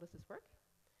 Okay, so how does this work?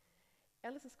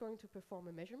 Alice is going to perform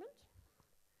a measurement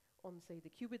on, say,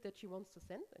 the qubit that she wants to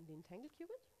send, and the entangled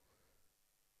qubit.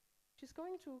 She's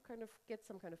going to kind of get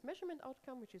some kind of measurement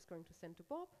outcome, which is going to send to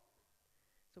Bob.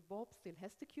 So Bob still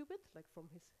has the qubit, like from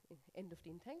his end of the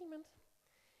entanglement.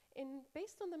 And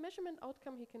based on the measurement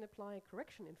outcome, he can apply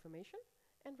correction information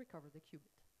and recover the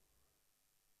qubit.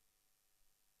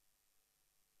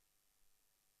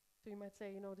 So you might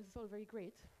say, this is all very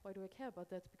great. Why do I care about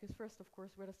that? Because first, of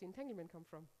course, where does the entanglement come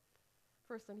from?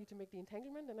 First, I need to make the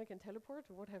entanglement, then I can teleport.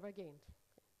 What have I gained?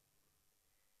 Okay.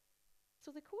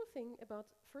 So the cool thing about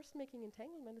first making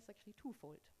entanglement is actually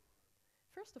twofold.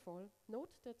 First of all,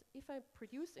 note that if I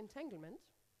produce entanglement,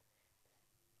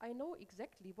 I know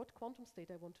exactly what quantum state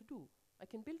I want to do. I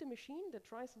can build a machine that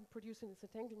tries and produces this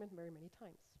entanglement very many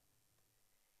times.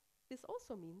 This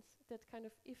also means that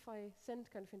if I send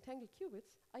entangled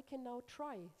qubits, I can now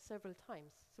try several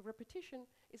times. So repetition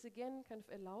is again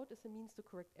allowed as a means to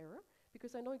correct error,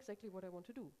 because I know exactly what I want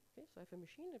to do. Okay, so I have a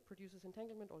machine that produces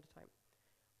entanglement all the time.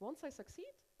 Once I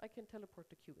succeed, I can teleport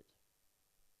the qubit.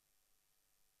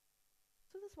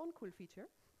 So this is one cool feature.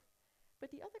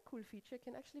 But the other cool feature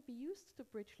can actually be used to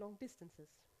bridge long distances.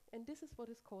 And this is what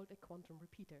is called a quantum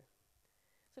repeater.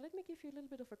 So let me give you a little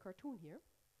bit of a cartoon here.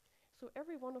 So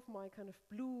every one of my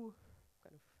blue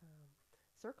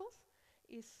circles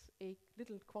is a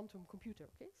little quantum computer.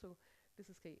 Okay, so this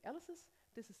is Alice's,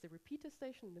 this is the repeater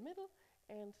station in the middle,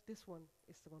 and this one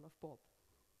is the one of Bob.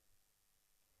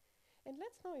 And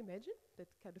let's now imagine that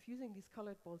using these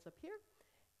colored balls up here,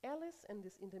 Alice and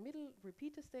this in the middle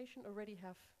repeater station already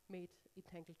have made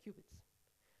entangled qubits.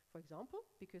 For example,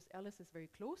 because Alice is very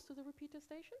close to the repeater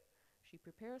station, she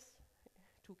prepares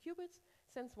two qubits,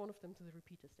 sends one of them to the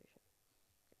repeater station.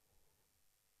 Okay.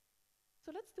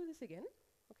 So let's do this again.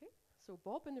 Okay. So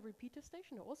Bob and the repeater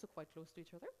station are also quite close to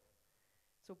each other.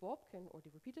 So Bob can, or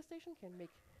the repeater station, can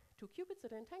make two qubits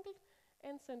that are entangled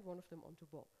and send one of them onto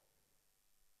Bob.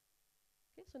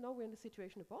 Okay, so now we're in the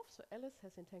situation above. So Alice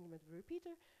has entanglement with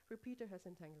repeater, repeater has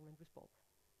entanglement with Bob.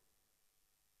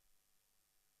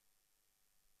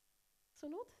 So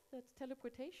note that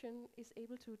teleportation is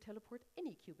able to teleport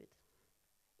any qubit.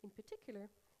 In particular,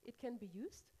 it can be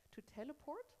used to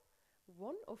teleport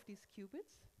one of these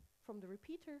qubits from the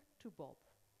repeater to Bob.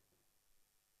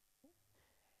 Okay.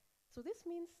 So this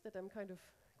means that I'm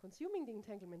consuming the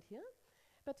entanglement here,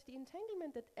 but the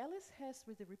entanglement that Alice has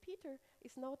with the repeater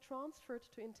is now transferred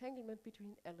to entanglement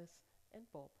between Alice and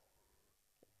Bob.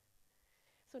 Okay.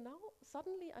 So now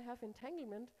suddenly I have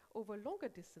entanglement over longer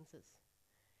distances.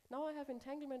 Now I have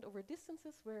entanglement over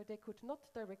distances where they could not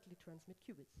directly transmit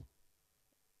qubits.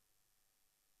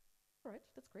 All right,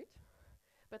 that's great.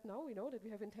 But now we know that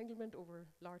we have entanglement over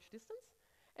large distance,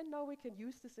 and now we can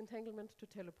use this entanglement to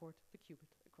teleport the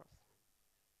qubit across.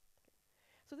 Okay.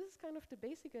 So this is the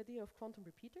basic idea of quantum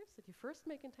repeaters, that you first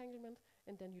make entanglement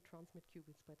and then you transmit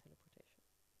qubits by teleportation.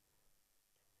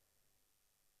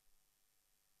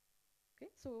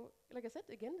 Okay, so like I said,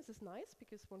 again, this is nice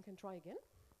because one can try again.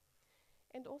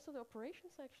 And also the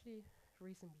operations are actually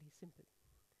reasonably simple.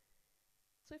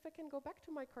 So if I can go back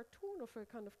to my cartoon of a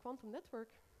quantum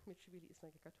network, which really is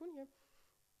like a cartoon here,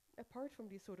 apart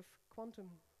from these quantum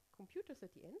computers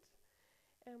at the end,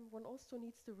 one also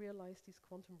needs to realize these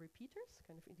quantum repeaters,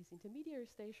 in these intermediary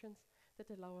stations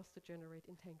that allow us to generate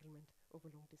entanglement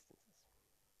over long distances.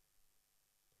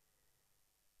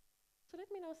 So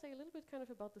let me now say a little bit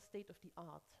about the state of the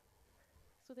art.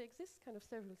 So there exist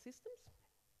several systems.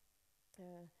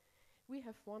 We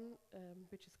have one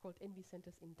which is called NV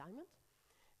centers in diamond.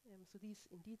 So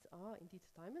these are indeed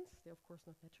diamonds. They're of course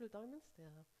not natural diamonds,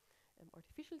 they're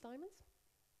artificial diamonds.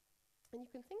 And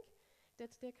you can think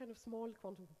that they're small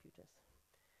quantum computers.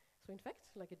 So in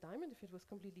fact, like a diamond, if it was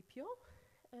completely pure,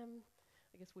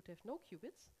 I guess would have no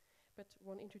qubits, but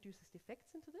one introduces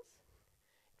defects into this.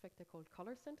 In fact, they're called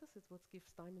color centers. It's what gives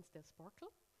diamonds their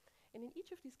sparkle. And in each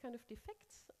of these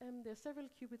defects, there are several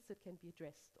qubits that can be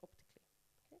addressed optically.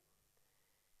 Okay?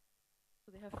 So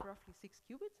they have roughly 6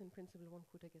 qubits. In principle, one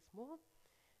could, I guess, more.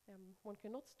 One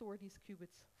cannot store these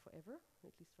qubits forever,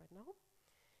 at least right now.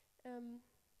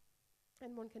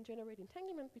 And one can generate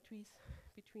entanglement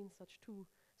between such two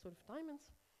sort of diamonds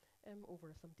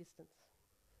over some distance.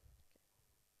 Okay.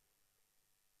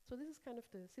 So this is kind of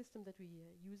the system that we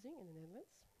are using in the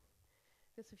Netherlands.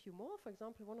 There's a few more. For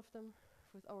example, one of them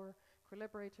with our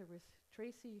collaborator with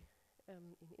Tracy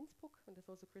in Innsbruck, and there's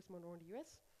also Chris Monroe in the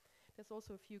US. There's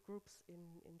also a few groups in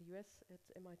the US at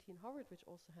MIT and Harvard which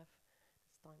also have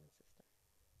this diamond system.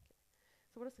 Okay.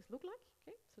 So what does this look like?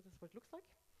 Okay, so this is what it looks like.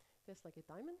 There's like a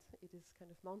diamond. It is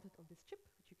kind of mounted on this chip,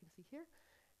 which you can see here.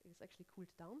 It is actually cooled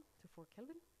down to 4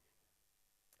 Kelvin.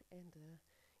 And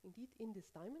indeed, in this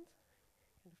diamond,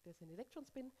 kind of there's an electron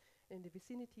spin. And in the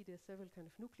vicinity, there's several kind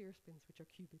of nuclear spins, which are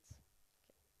qubits.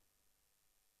 Okay.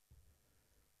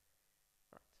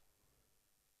 Right.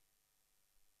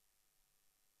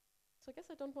 So I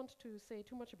guess I don't want to say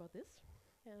too much about this.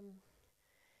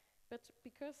 But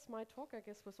because my talk, I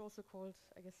guess, was also called,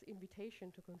 I guess, Invitation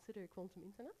to Consider a Quantum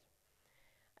Internet,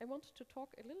 I want to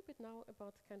talk a little bit now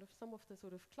about kind of some of the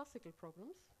sort of classical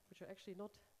problems, which are actually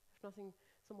have nothing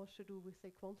so much to do with,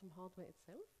 say, quantum hardware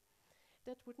itself,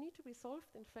 that would need to be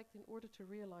solved, in fact, in order to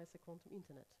realize a quantum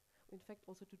internet, or in fact,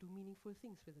 also to do meaningful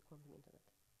things with the quantum internet.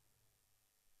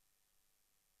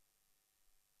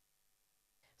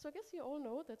 So I guess you all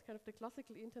know that kind of the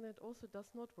classical internet also does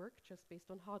not work just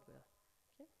based on hardware.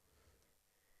 Okay?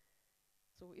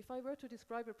 So if I were to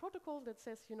describe a protocol that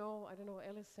says, you know, I don't know,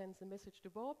 Alice sends a message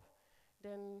to Bob,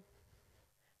 then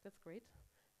that's great.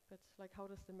 But like, how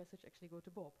does the message actually go to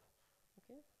Bob?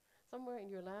 Okay? Somewhere in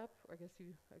your lab, or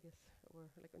or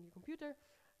like on your computer,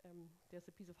 there's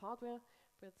a piece of hardware,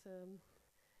 but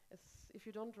if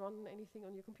you don't run anything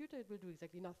on your computer, it will do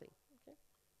exactly nothing. Okay?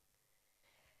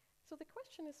 So the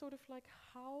question is sort of like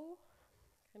how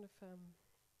kind of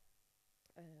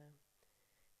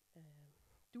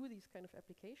do these kind of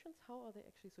applications, how are they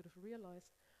actually sort of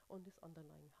realized on this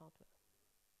underlying hardware?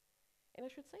 And I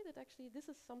should say that actually this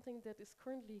is something that is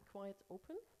currently quite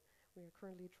open. We are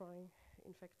currently trying,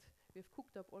 in fact, we have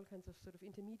cooked up all kinds of sort of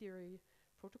intermediary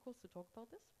protocols to talk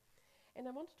about this. And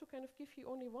I wanted to kind of give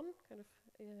you only one kind of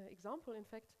example, in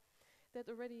fact, that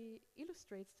already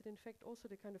illustrates that, in fact, also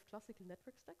the kind of classical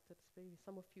network stack that maybe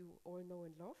some of you all know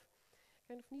and love,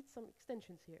 kind of needs some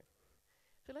extensions here.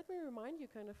 So let me remind you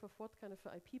kind of what kind of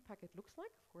an IP packet looks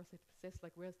like. Of course, it says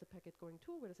like where's the packet going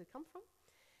to, where does it come from?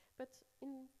 But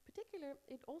in particular,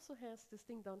 it also has this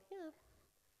thing down here,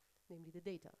 namely the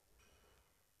data.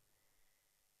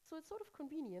 So it's sort of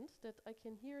convenient that I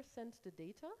can here send the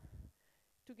data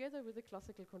together with the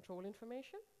classical control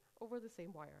information over the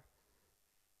same wire.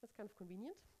 That's kind of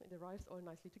convenient. It arrives all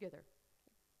nicely together.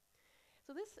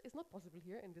 So this is not possible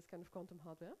here in this kind of quantum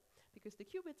hardware, because the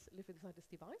qubits live inside this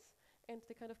device, and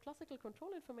the kind of classical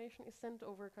control information is sent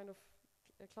over kind of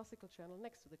a classical channel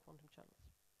next to the quantum channels.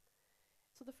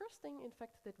 So the first thing, in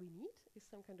fact, that we need is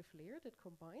some kind of layer that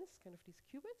combines kind of these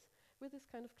qubits with this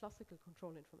kind of classical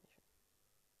control information.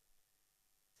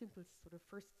 Simple sort of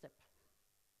first step.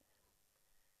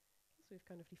 Okay, so we've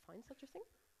kind of defined such a thing.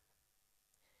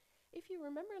 If you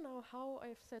remember now how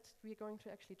I've said we're going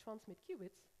to actually transmit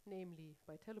qubits, namely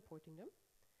by teleporting them,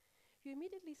 you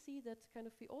immediately see that kind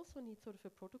of we also need sort of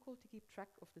a protocol to keep track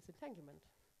of this entanglement.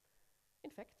 In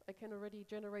fact, I can already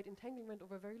generate entanglement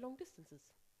over very long distances.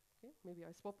 Okay? Maybe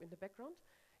I swap in the background.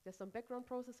 There's some background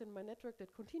process in my network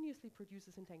that continuously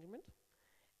produces entanglement,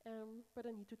 but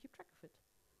I need to keep track of it.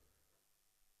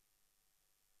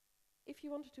 If you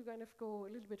wanted to kind of go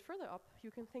a little bit further up,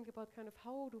 you can think about kind of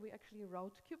how do we actually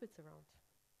route qubits around.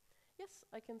 Yes,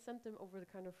 I can send them over the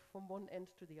kind of from one end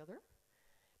to the other.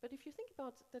 But if you think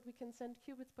about that we can send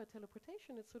qubits by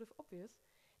teleportation, it's sort of obvious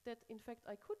that in fact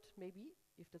I could maybe,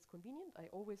 if that's convenient, I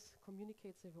always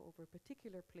communicate over a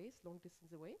particular place, long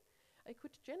distance away, I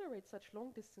could generate such long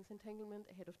distance entanglement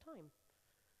ahead of time.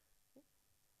 Okay?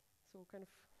 So kind of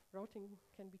routing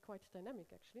can be quite dynamic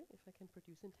actually, if I can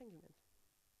produce entanglement.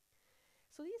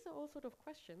 So these are all sort of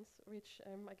questions which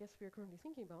I guess we are currently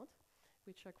thinking about,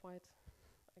 which are quite,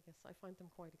 I guess I find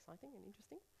them quite exciting and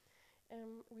interesting,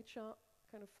 which are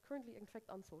kind of currently in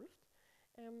fact unsolved,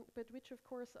 but which of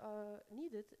course are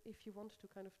needed if you want to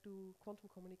kind of do quantum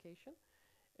communication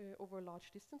over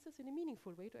large distances in a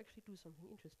meaningful way to actually do something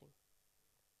interesting.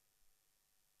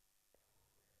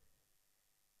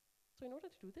 So in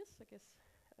order to do this, I guess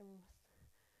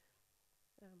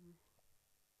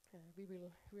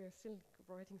we are still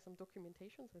writing some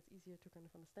documentation, so it's easier to kind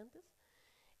of understand this.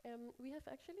 We have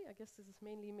actually, I guess this is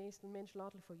mainly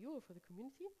mentioned for you or for the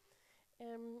community,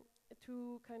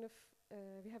 to kind of,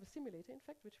 we have a simulator, in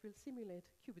fact, which will simulate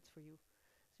qubits for you.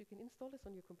 So you can install this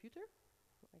on your computer,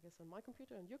 I guess on my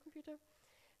computer and your computer.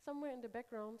 Somewhere in the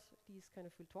background, these kind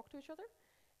of will talk to each other.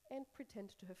 and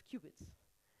pretend to have qubits.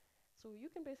 So you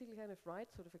can basically kind of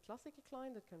write sort of a classical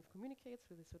client that kind of communicates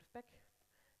with a sort of back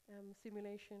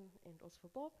simulation and also for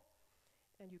Bob.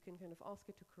 And you can kind of ask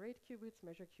it to create qubits,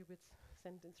 measure qubits,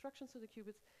 send instructions to the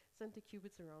qubits, send the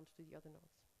qubits around to the other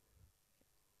nodes.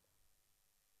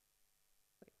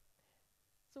 Okay.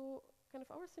 So kind of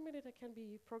our simulator can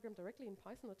be programmed directly in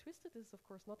Python or twisted. This is of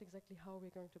course not exactly how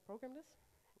we're going to program this.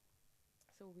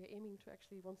 So we're aiming to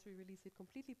actually, once we release it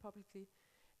completely publicly,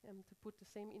 to put the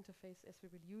same interface as we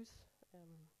will use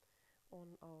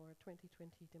on our 2020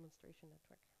 demonstration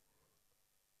network.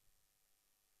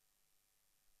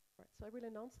 Right, so I will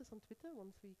announce this on Twitter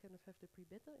once we kind of have the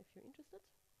pre-beta if you're interested.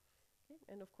 Okay,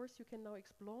 and of course you can now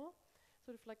explore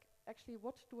sort of like actually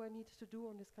what do I need to do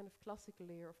on this kind of classical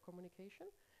layer of communication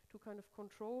to kind of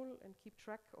control and keep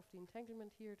track of the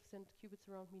entanglement here to send qubits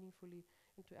around meaningfully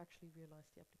and to actually realize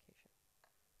the application.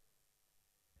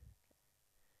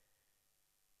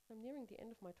 I'm nearing the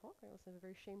end of my talk. I also have a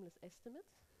very shameless estimate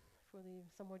for the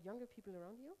somewhat younger people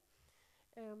around you.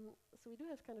 So we do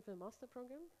have kind of a master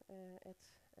program at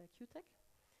QTech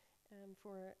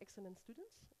for excellent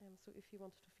students. So if you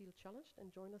want to feel challenged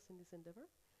and join us in this endeavor,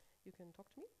 you can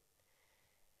talk to me.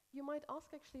 You might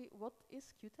ask actually, what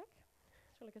is QTech?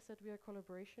 So like I said, we are a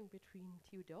collaboration between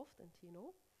TU Delft and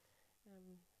TNO.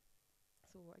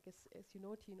 So I guess, as you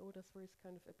know, TNO does various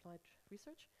kind of applied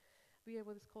research. We are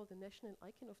what is called the national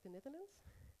icon of the Netherlands.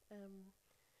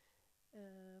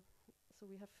 So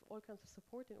we have all kinds of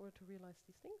support in order to realize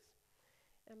these things.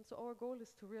 So our goal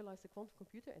is to realize a quantum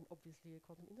computer and obviously a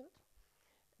quantum internet.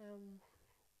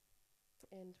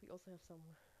 And we also have some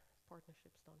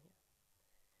partnerships down here.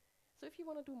 So if you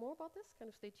want to do more about this, kind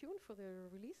of stay tuned for the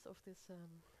release of this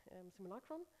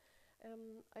simulacron.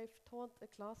 I've taught a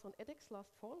class on edX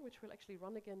last fall, which will actually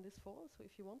run again this fall. So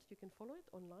if you want, you can follow it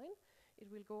online. It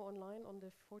will go online on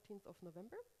the 14th of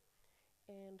November.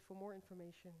 And for more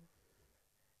information,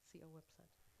 see our website.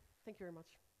 Thank you very much.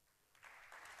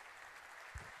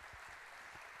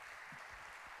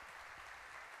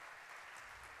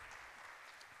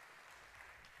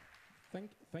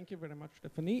 Thank you very much,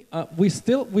 Stephanie.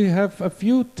 We have a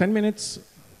few 10 minutes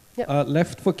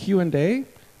left for Q&A.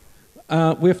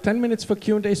 We have 10 minutes for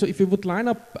Q&A, so if you would line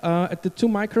up at the two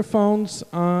microphones,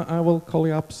 I will call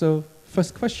you up. So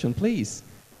first question, please.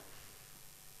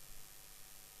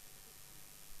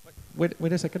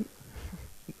 Wait a second.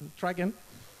 Try again.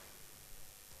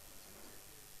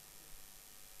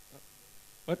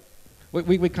 What?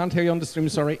 We can't hear you on the stream,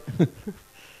 sorry.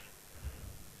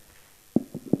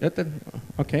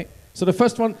 Okay. So the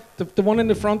first one, the one in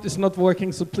the front is not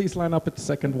working, so please line up at the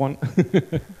second one.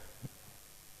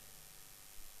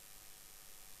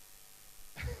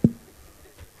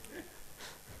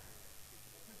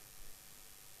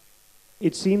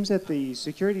 It seems that the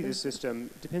security of the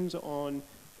system depends on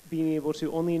being able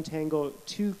to only entangle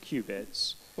 2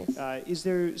 qubits. Yes. Is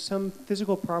there some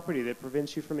physical property that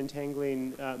prevents you from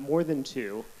entangling more than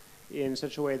 2 in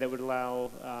such a way that would allow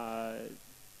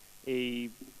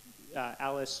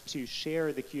Alice to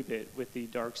share the qubit with the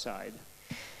dark side?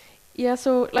 Yeah,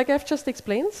 so like I've just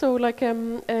explained, so like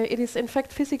it is in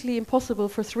fact physically impossible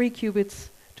for 3 qubits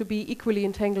to be equally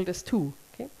entangled as 2.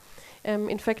 Okay?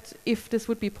 In fact, if this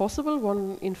would be possible,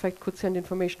 one in fact could send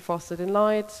information faster than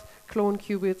light, clone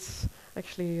qubits,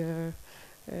 actually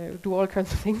do all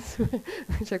kinds of things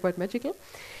which are quite magical.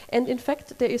 And in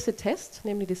fact, there is a test,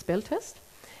 namely the spell test,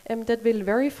 that will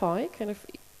verify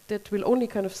that will only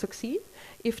kind of succeed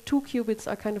if 2 qubits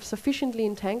are kind of sufficiently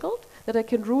entangled that I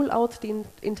can rule out the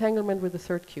entanglement with the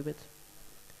 3rd qubit.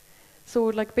 So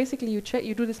like basically you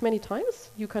do this many times,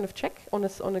 you kind of check on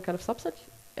a kind of subset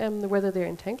whether they're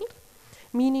entangled,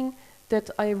 meaning that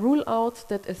I rule out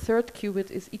that a 3rd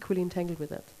qubit is equally entangled with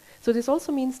that. So this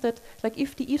also means that like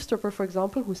if the eavesdropper, for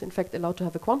example, who's in fact allowed to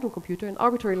have a quantum computer, an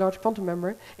arbitrary large quantum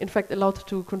memory, in fact allowed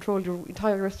to control the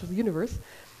entire rest of the universe,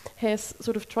 has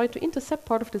sort of tried to intercept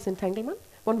part of this entanglement,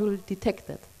 one will detect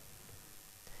that.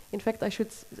 In fact,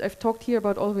 I've talked here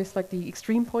about always like the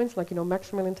extreme points, like, you know,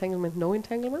 maximal entanglement, no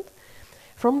entanglement.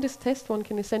 From this test, one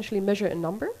can essentially measure a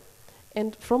number,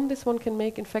 and from this one can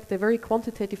make, in fact, a very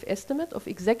quantitative estimate of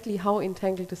exactly how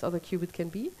entangled this other qubit can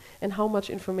be, and how much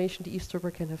information the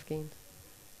eavesdropper can have gained.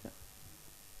 Yeah.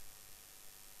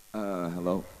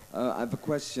 Hello. I have a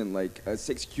question, like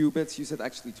 6 qubits, you said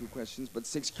actually 2 questions, but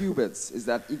 6 qubits, is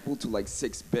that equal to like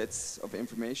 6 bits of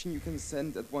information you can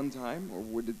send at one time, or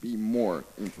would it be more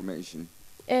information?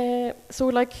 So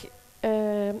like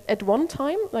at one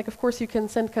time, like of course you can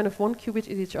send kind of 1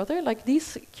 qubit at each other, like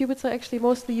these qubits are actually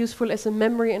mostly useful as a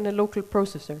memory in a local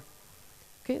processor.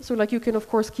 Okay, so like you can of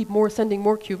course keep sending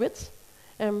more qubits,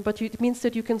 but it means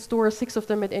that you can store 6 of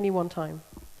them at any one time.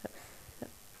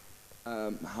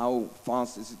 How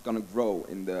fast is it going to grow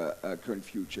in the current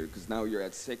future? Because now you're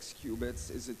at 6 qubits.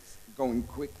 Is it going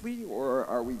quickly, or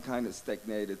are we kind of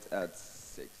stagnated at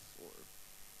 6?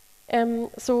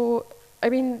 So, I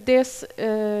mean, there's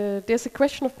a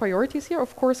question of priorities here.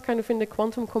 Of course, kind of in the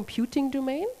quantum computing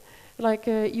domain, like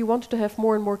you want to have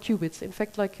more and more qubits. In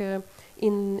fact, like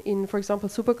in for example,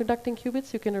 superconducting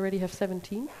qubits, you can already have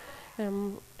 17.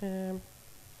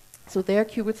 So their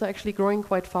qubits are actually growing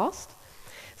quite fast.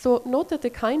 So note that the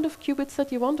kind of qubits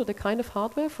that you want, or the kind of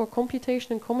hardware for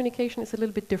computation and communication, is a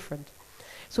little bit different.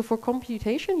 So for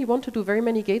computation, you want to do very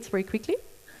many gates very quickly.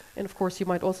 And of course, you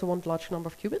might also want a large number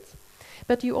of qubits.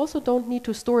 But you also don't need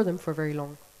to store them for very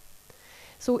long.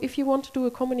 So if you want to do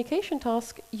a communication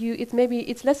task,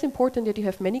 it's less important that you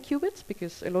have many qubits,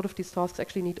 because a lot of these tasks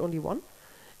actually need only one.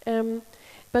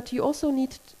 But you also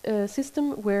need a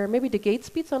system where maybe the gate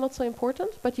speeds are not so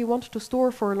important, but you want to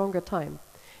store for a longer time.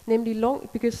 Namely,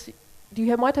 because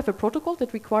you might have a protocol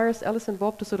that requires Alice and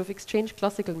Bob to sort of exchange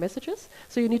classical messages,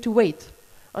 so you need to wait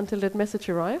until that message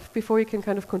arrives before you can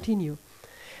kind of continue.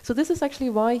 So this is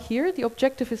actually why here the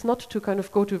objective is not to kind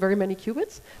of go to very many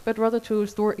qubits, but rather to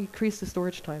increase the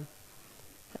storage time.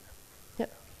 Yeah.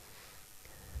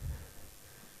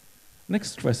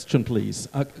 Next question, please.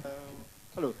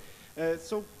 Hello.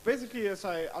 So basically, as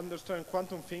I understand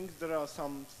quantum things, there are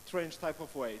some strange type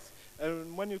of ways.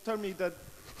 And when you tell me that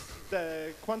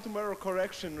the quantum error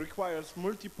correction requires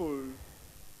multiple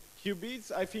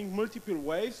qubits, I think multiple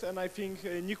waves, and I think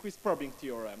Nyquist probing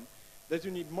theorem, that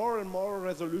you need more and more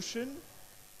resolution,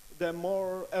 the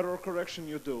more error correction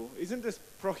you do. Isn't this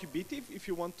prohibitive if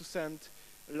you want to send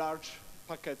large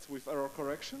packets with error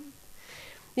correction?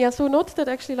 Yeah, so note that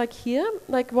actually like here,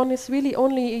 like one is really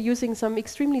only using some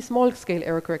extremely small scale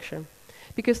error correction,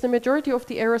 because the majority of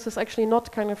the errors is actually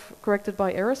not kind of corrected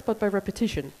by errors, but by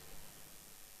repetition.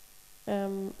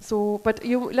 But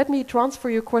let me transfer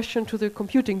your question to the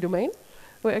computing domain,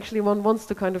 where actually one wants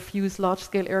to kind of use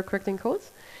large-scale error correcting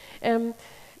codes.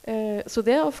 So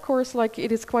there, of course, like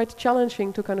it is quite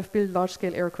challenging to kind of build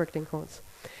large-scale error correcting codes.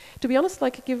 To be honest,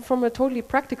 like from a totally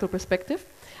practical perspective,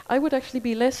 I would actually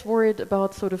be less worried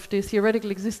about sort of the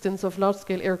theoretical existence of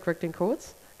large-scale error correcting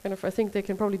codes. Kind of, I think they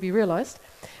can probably be realized.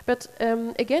 But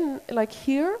again, like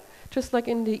here, just like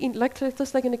in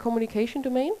the communication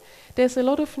domain, there's a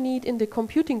lot of need in the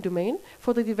computing domain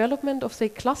for the development of, say,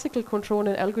 classical control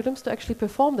and algorithms to actually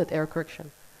perform that error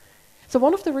correction. So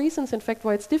one of the reasons, in fact,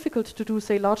 why it's difficult to do,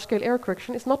 say, large-scale error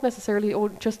correction is not necessarily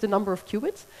just the number of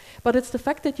qubits, but it's the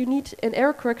fact that you need an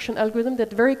error correction algorithm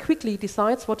that very quickly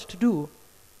decides what to do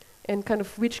and kind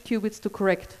of which qubits to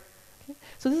correct. Okay?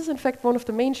 So this is, in fact, one of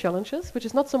the main challenges, which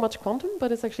is not so much quantum,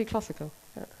 but it's actually classical.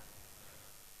 Yeah.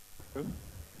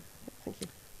 Thank you.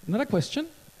 Another question?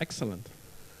 Excellent.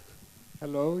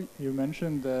 Hello, you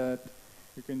mentioned that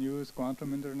you can use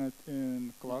quantum internet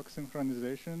in clock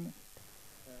synchronization.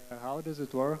 How does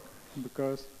it work?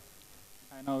 Because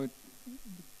I know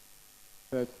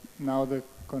that now the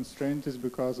constraint is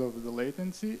because of the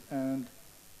latency, and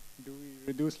do we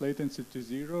reduce latency to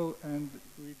 0 and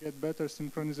we get better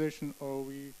synchronization, or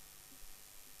we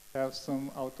have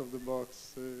some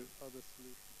out-of-the-box other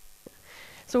solution?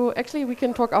 So actually we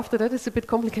can talk after that. It's a bit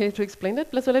complicated to explain that.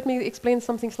 So let me explain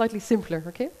something slightly simpler,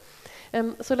 okay?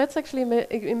 So let's actually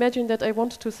imagine that I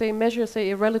want to measure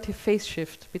a relative phase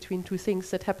shift between two things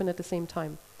that happen at the same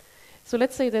time. So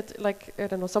let's say that, like, I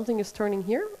don't know, something is turning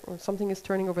here or something is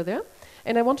turning over there,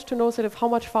 and I want to know sort of how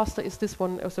much faster is this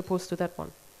one as opposed to that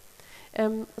one.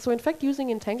 So in fact, using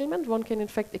entanglement, one can in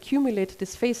fact accumulate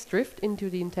this phase drift into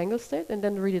the entangled state and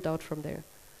then read it out from there.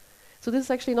 So this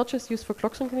is actually not just used for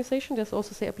clock synchronization. There's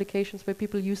also, say, applications where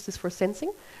people use this for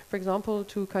sensing. For example,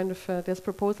 to kind of, there's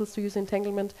proposals to use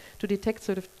entanglement to detect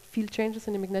sort of field changes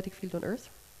in the magnetic field on Earth.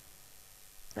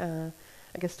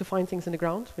 I guess to find things in the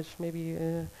ground, which may be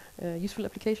a useful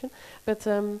application. But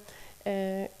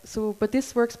but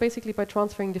this works basically by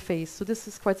transferring the phase. So this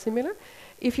is quite similar.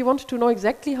 If you want to know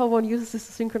exactly how one uses this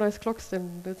to synchronize clocks,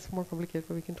 then that's more complicated,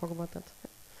 but we can talk about that.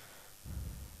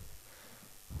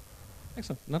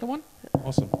 Excellent. Another one?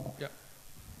 Awesome. Yeah.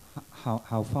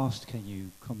 How fast can you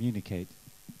communicate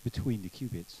between the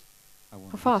qubits?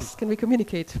 How fast can we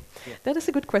communicate? Yeah. That is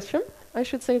a good question. I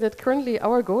should say that currently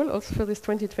our goal, also for this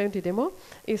 2020 demo,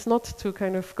 is not to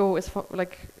kind of go as far,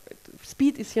 like,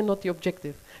 speed is here not the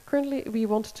objective. Currently, we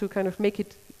want to kind of make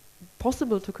it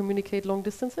possible to communicate long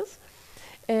distances,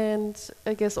 and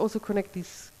I guess also connect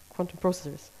these quantum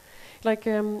processors. Like,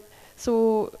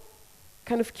 so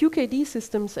kind of QKD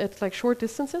systems at like short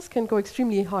distances can go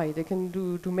extremely high. They can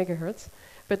do megahertz.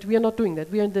 But we are not doing that.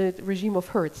 We are in the regime of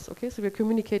hertz, okay? So we're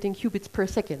communicating qubits per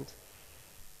second.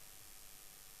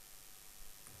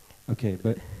 Okay,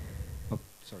 but, oh,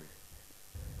 sorry.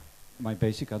 My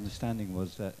basic understanding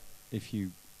was that if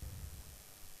you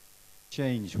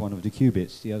change one of the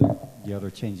qubits, the other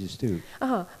changes too.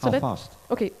 Aha, How fast?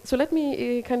 Okay, so let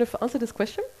me kind of answer this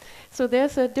question. So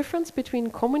there's a difference between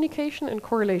communication and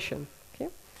correlation. Okay,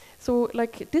 so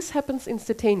like this happens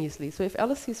instantaneously. So if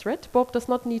Alice sees red, Bob does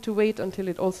not need to wait until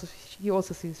he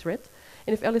also sees red.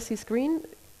 And if Alice sees green,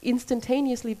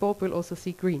 instantaneously Bob will also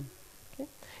see green. Okay?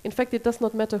 In fact, it does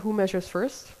not matter who measures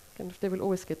first. Kind of, they will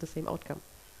always get the same outcome.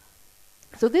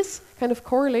 So this kind of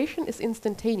correlation is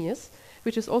instantaneous,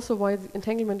 which is also why the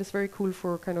entanglement is very cool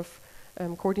for kind of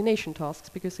coordination tasks,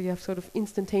 because you have sort of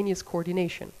instantaneous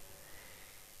coordination.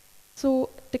 So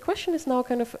the question is now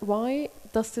kind of why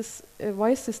is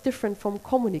this different from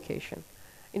communication?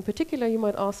 In particular, you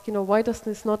might ask, why does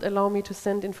this not allow me to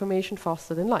send information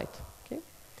faster than light? Okay.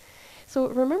 So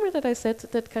remember that I said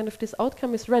that kind of this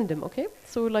outcome is random, okay?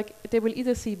 So like they will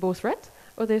either see both red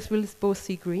or they will both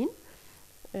see green.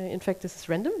 In fact, this is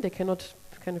random. They cannot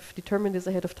kind of determine this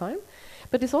ahead of time.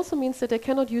 But this also means that they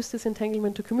cannot use this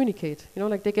entanglement to communicate.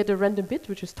 Like they get a random bit,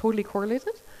 which is totally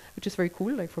correlated, which is very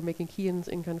cool, like for making key-ins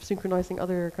and kind of synchronizing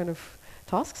other kind of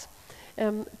tasks.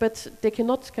 But they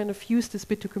cannot kind of use this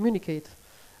bit to communicate.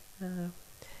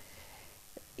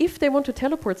 If they want to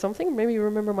teleport something, maybe you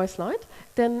remember my slide,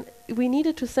 then we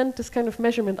needed to send this kind of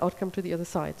measurement outcome to the other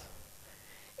side.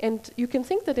 And you can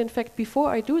think that, in fact, before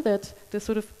I do that, the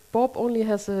sort of Bob only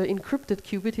has an encrypted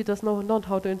qubit. He does not know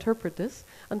how to interpret this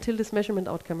until this measurement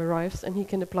outcome arrives, and he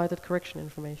can apply that correction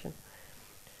information.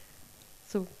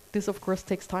 So this, of course,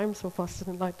 takes time, so faster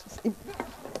than light is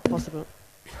impossible.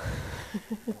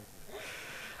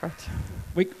 Right.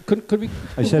 Could we?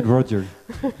 I said Roger.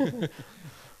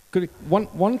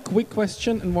 One quick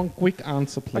question and one quick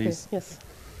answer, please. Okay, yes.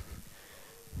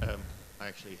 I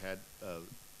actually had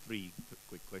 3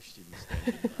 quick questions.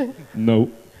 No.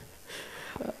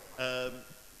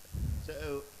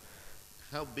 So,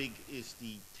 how big is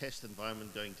the test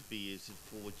environment going to be? Is it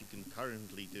for what you can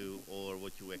currently do or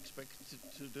what you expect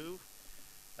to do?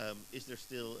 Is there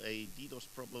still a DDoS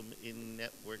problem in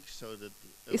networks so that...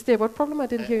 Is there what problem? I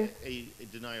didn't hear. A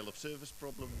denial of service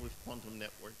problem with quantum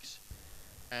networks.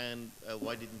 And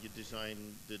why didn't you design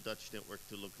the Dutch network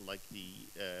to look like the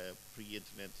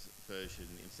pre-internet version?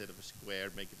 Instead of a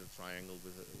square, make it a triangle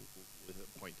with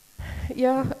a point?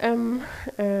 Yeah,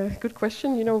 good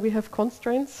question. We have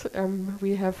constraints.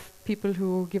 We have people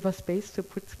who give us space to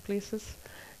put places.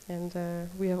 And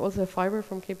we have also fiber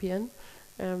from KPN.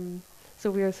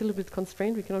 So we are still a bit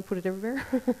constrained. We cannot put it everywhere.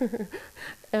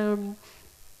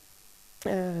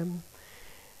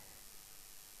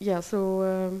 Yeah,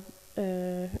 so...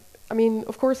 I mean,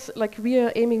 of course, like we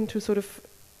are aiming to sort of,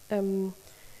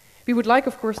 we would like,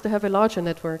 of course, to have a larger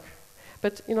network.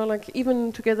 But, like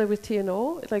even together with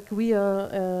TNO, like we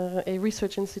are a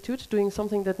research institute doing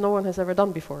something that no one has ever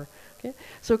done before. Okay?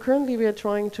 So currently we are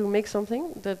trying to make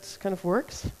something that kind of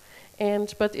works.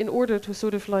 But in order to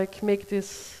sort of like make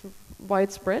this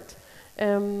widespread,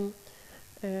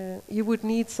 you would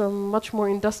need some much more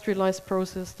industrialized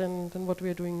process than what we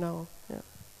are doing now. Yeah.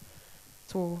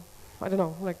 So, I don't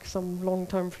know, like some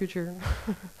long-term future.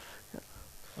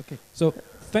 Okay, so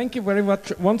thank you very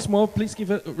much once more. Please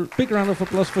give a big round of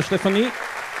applause for Stephanie.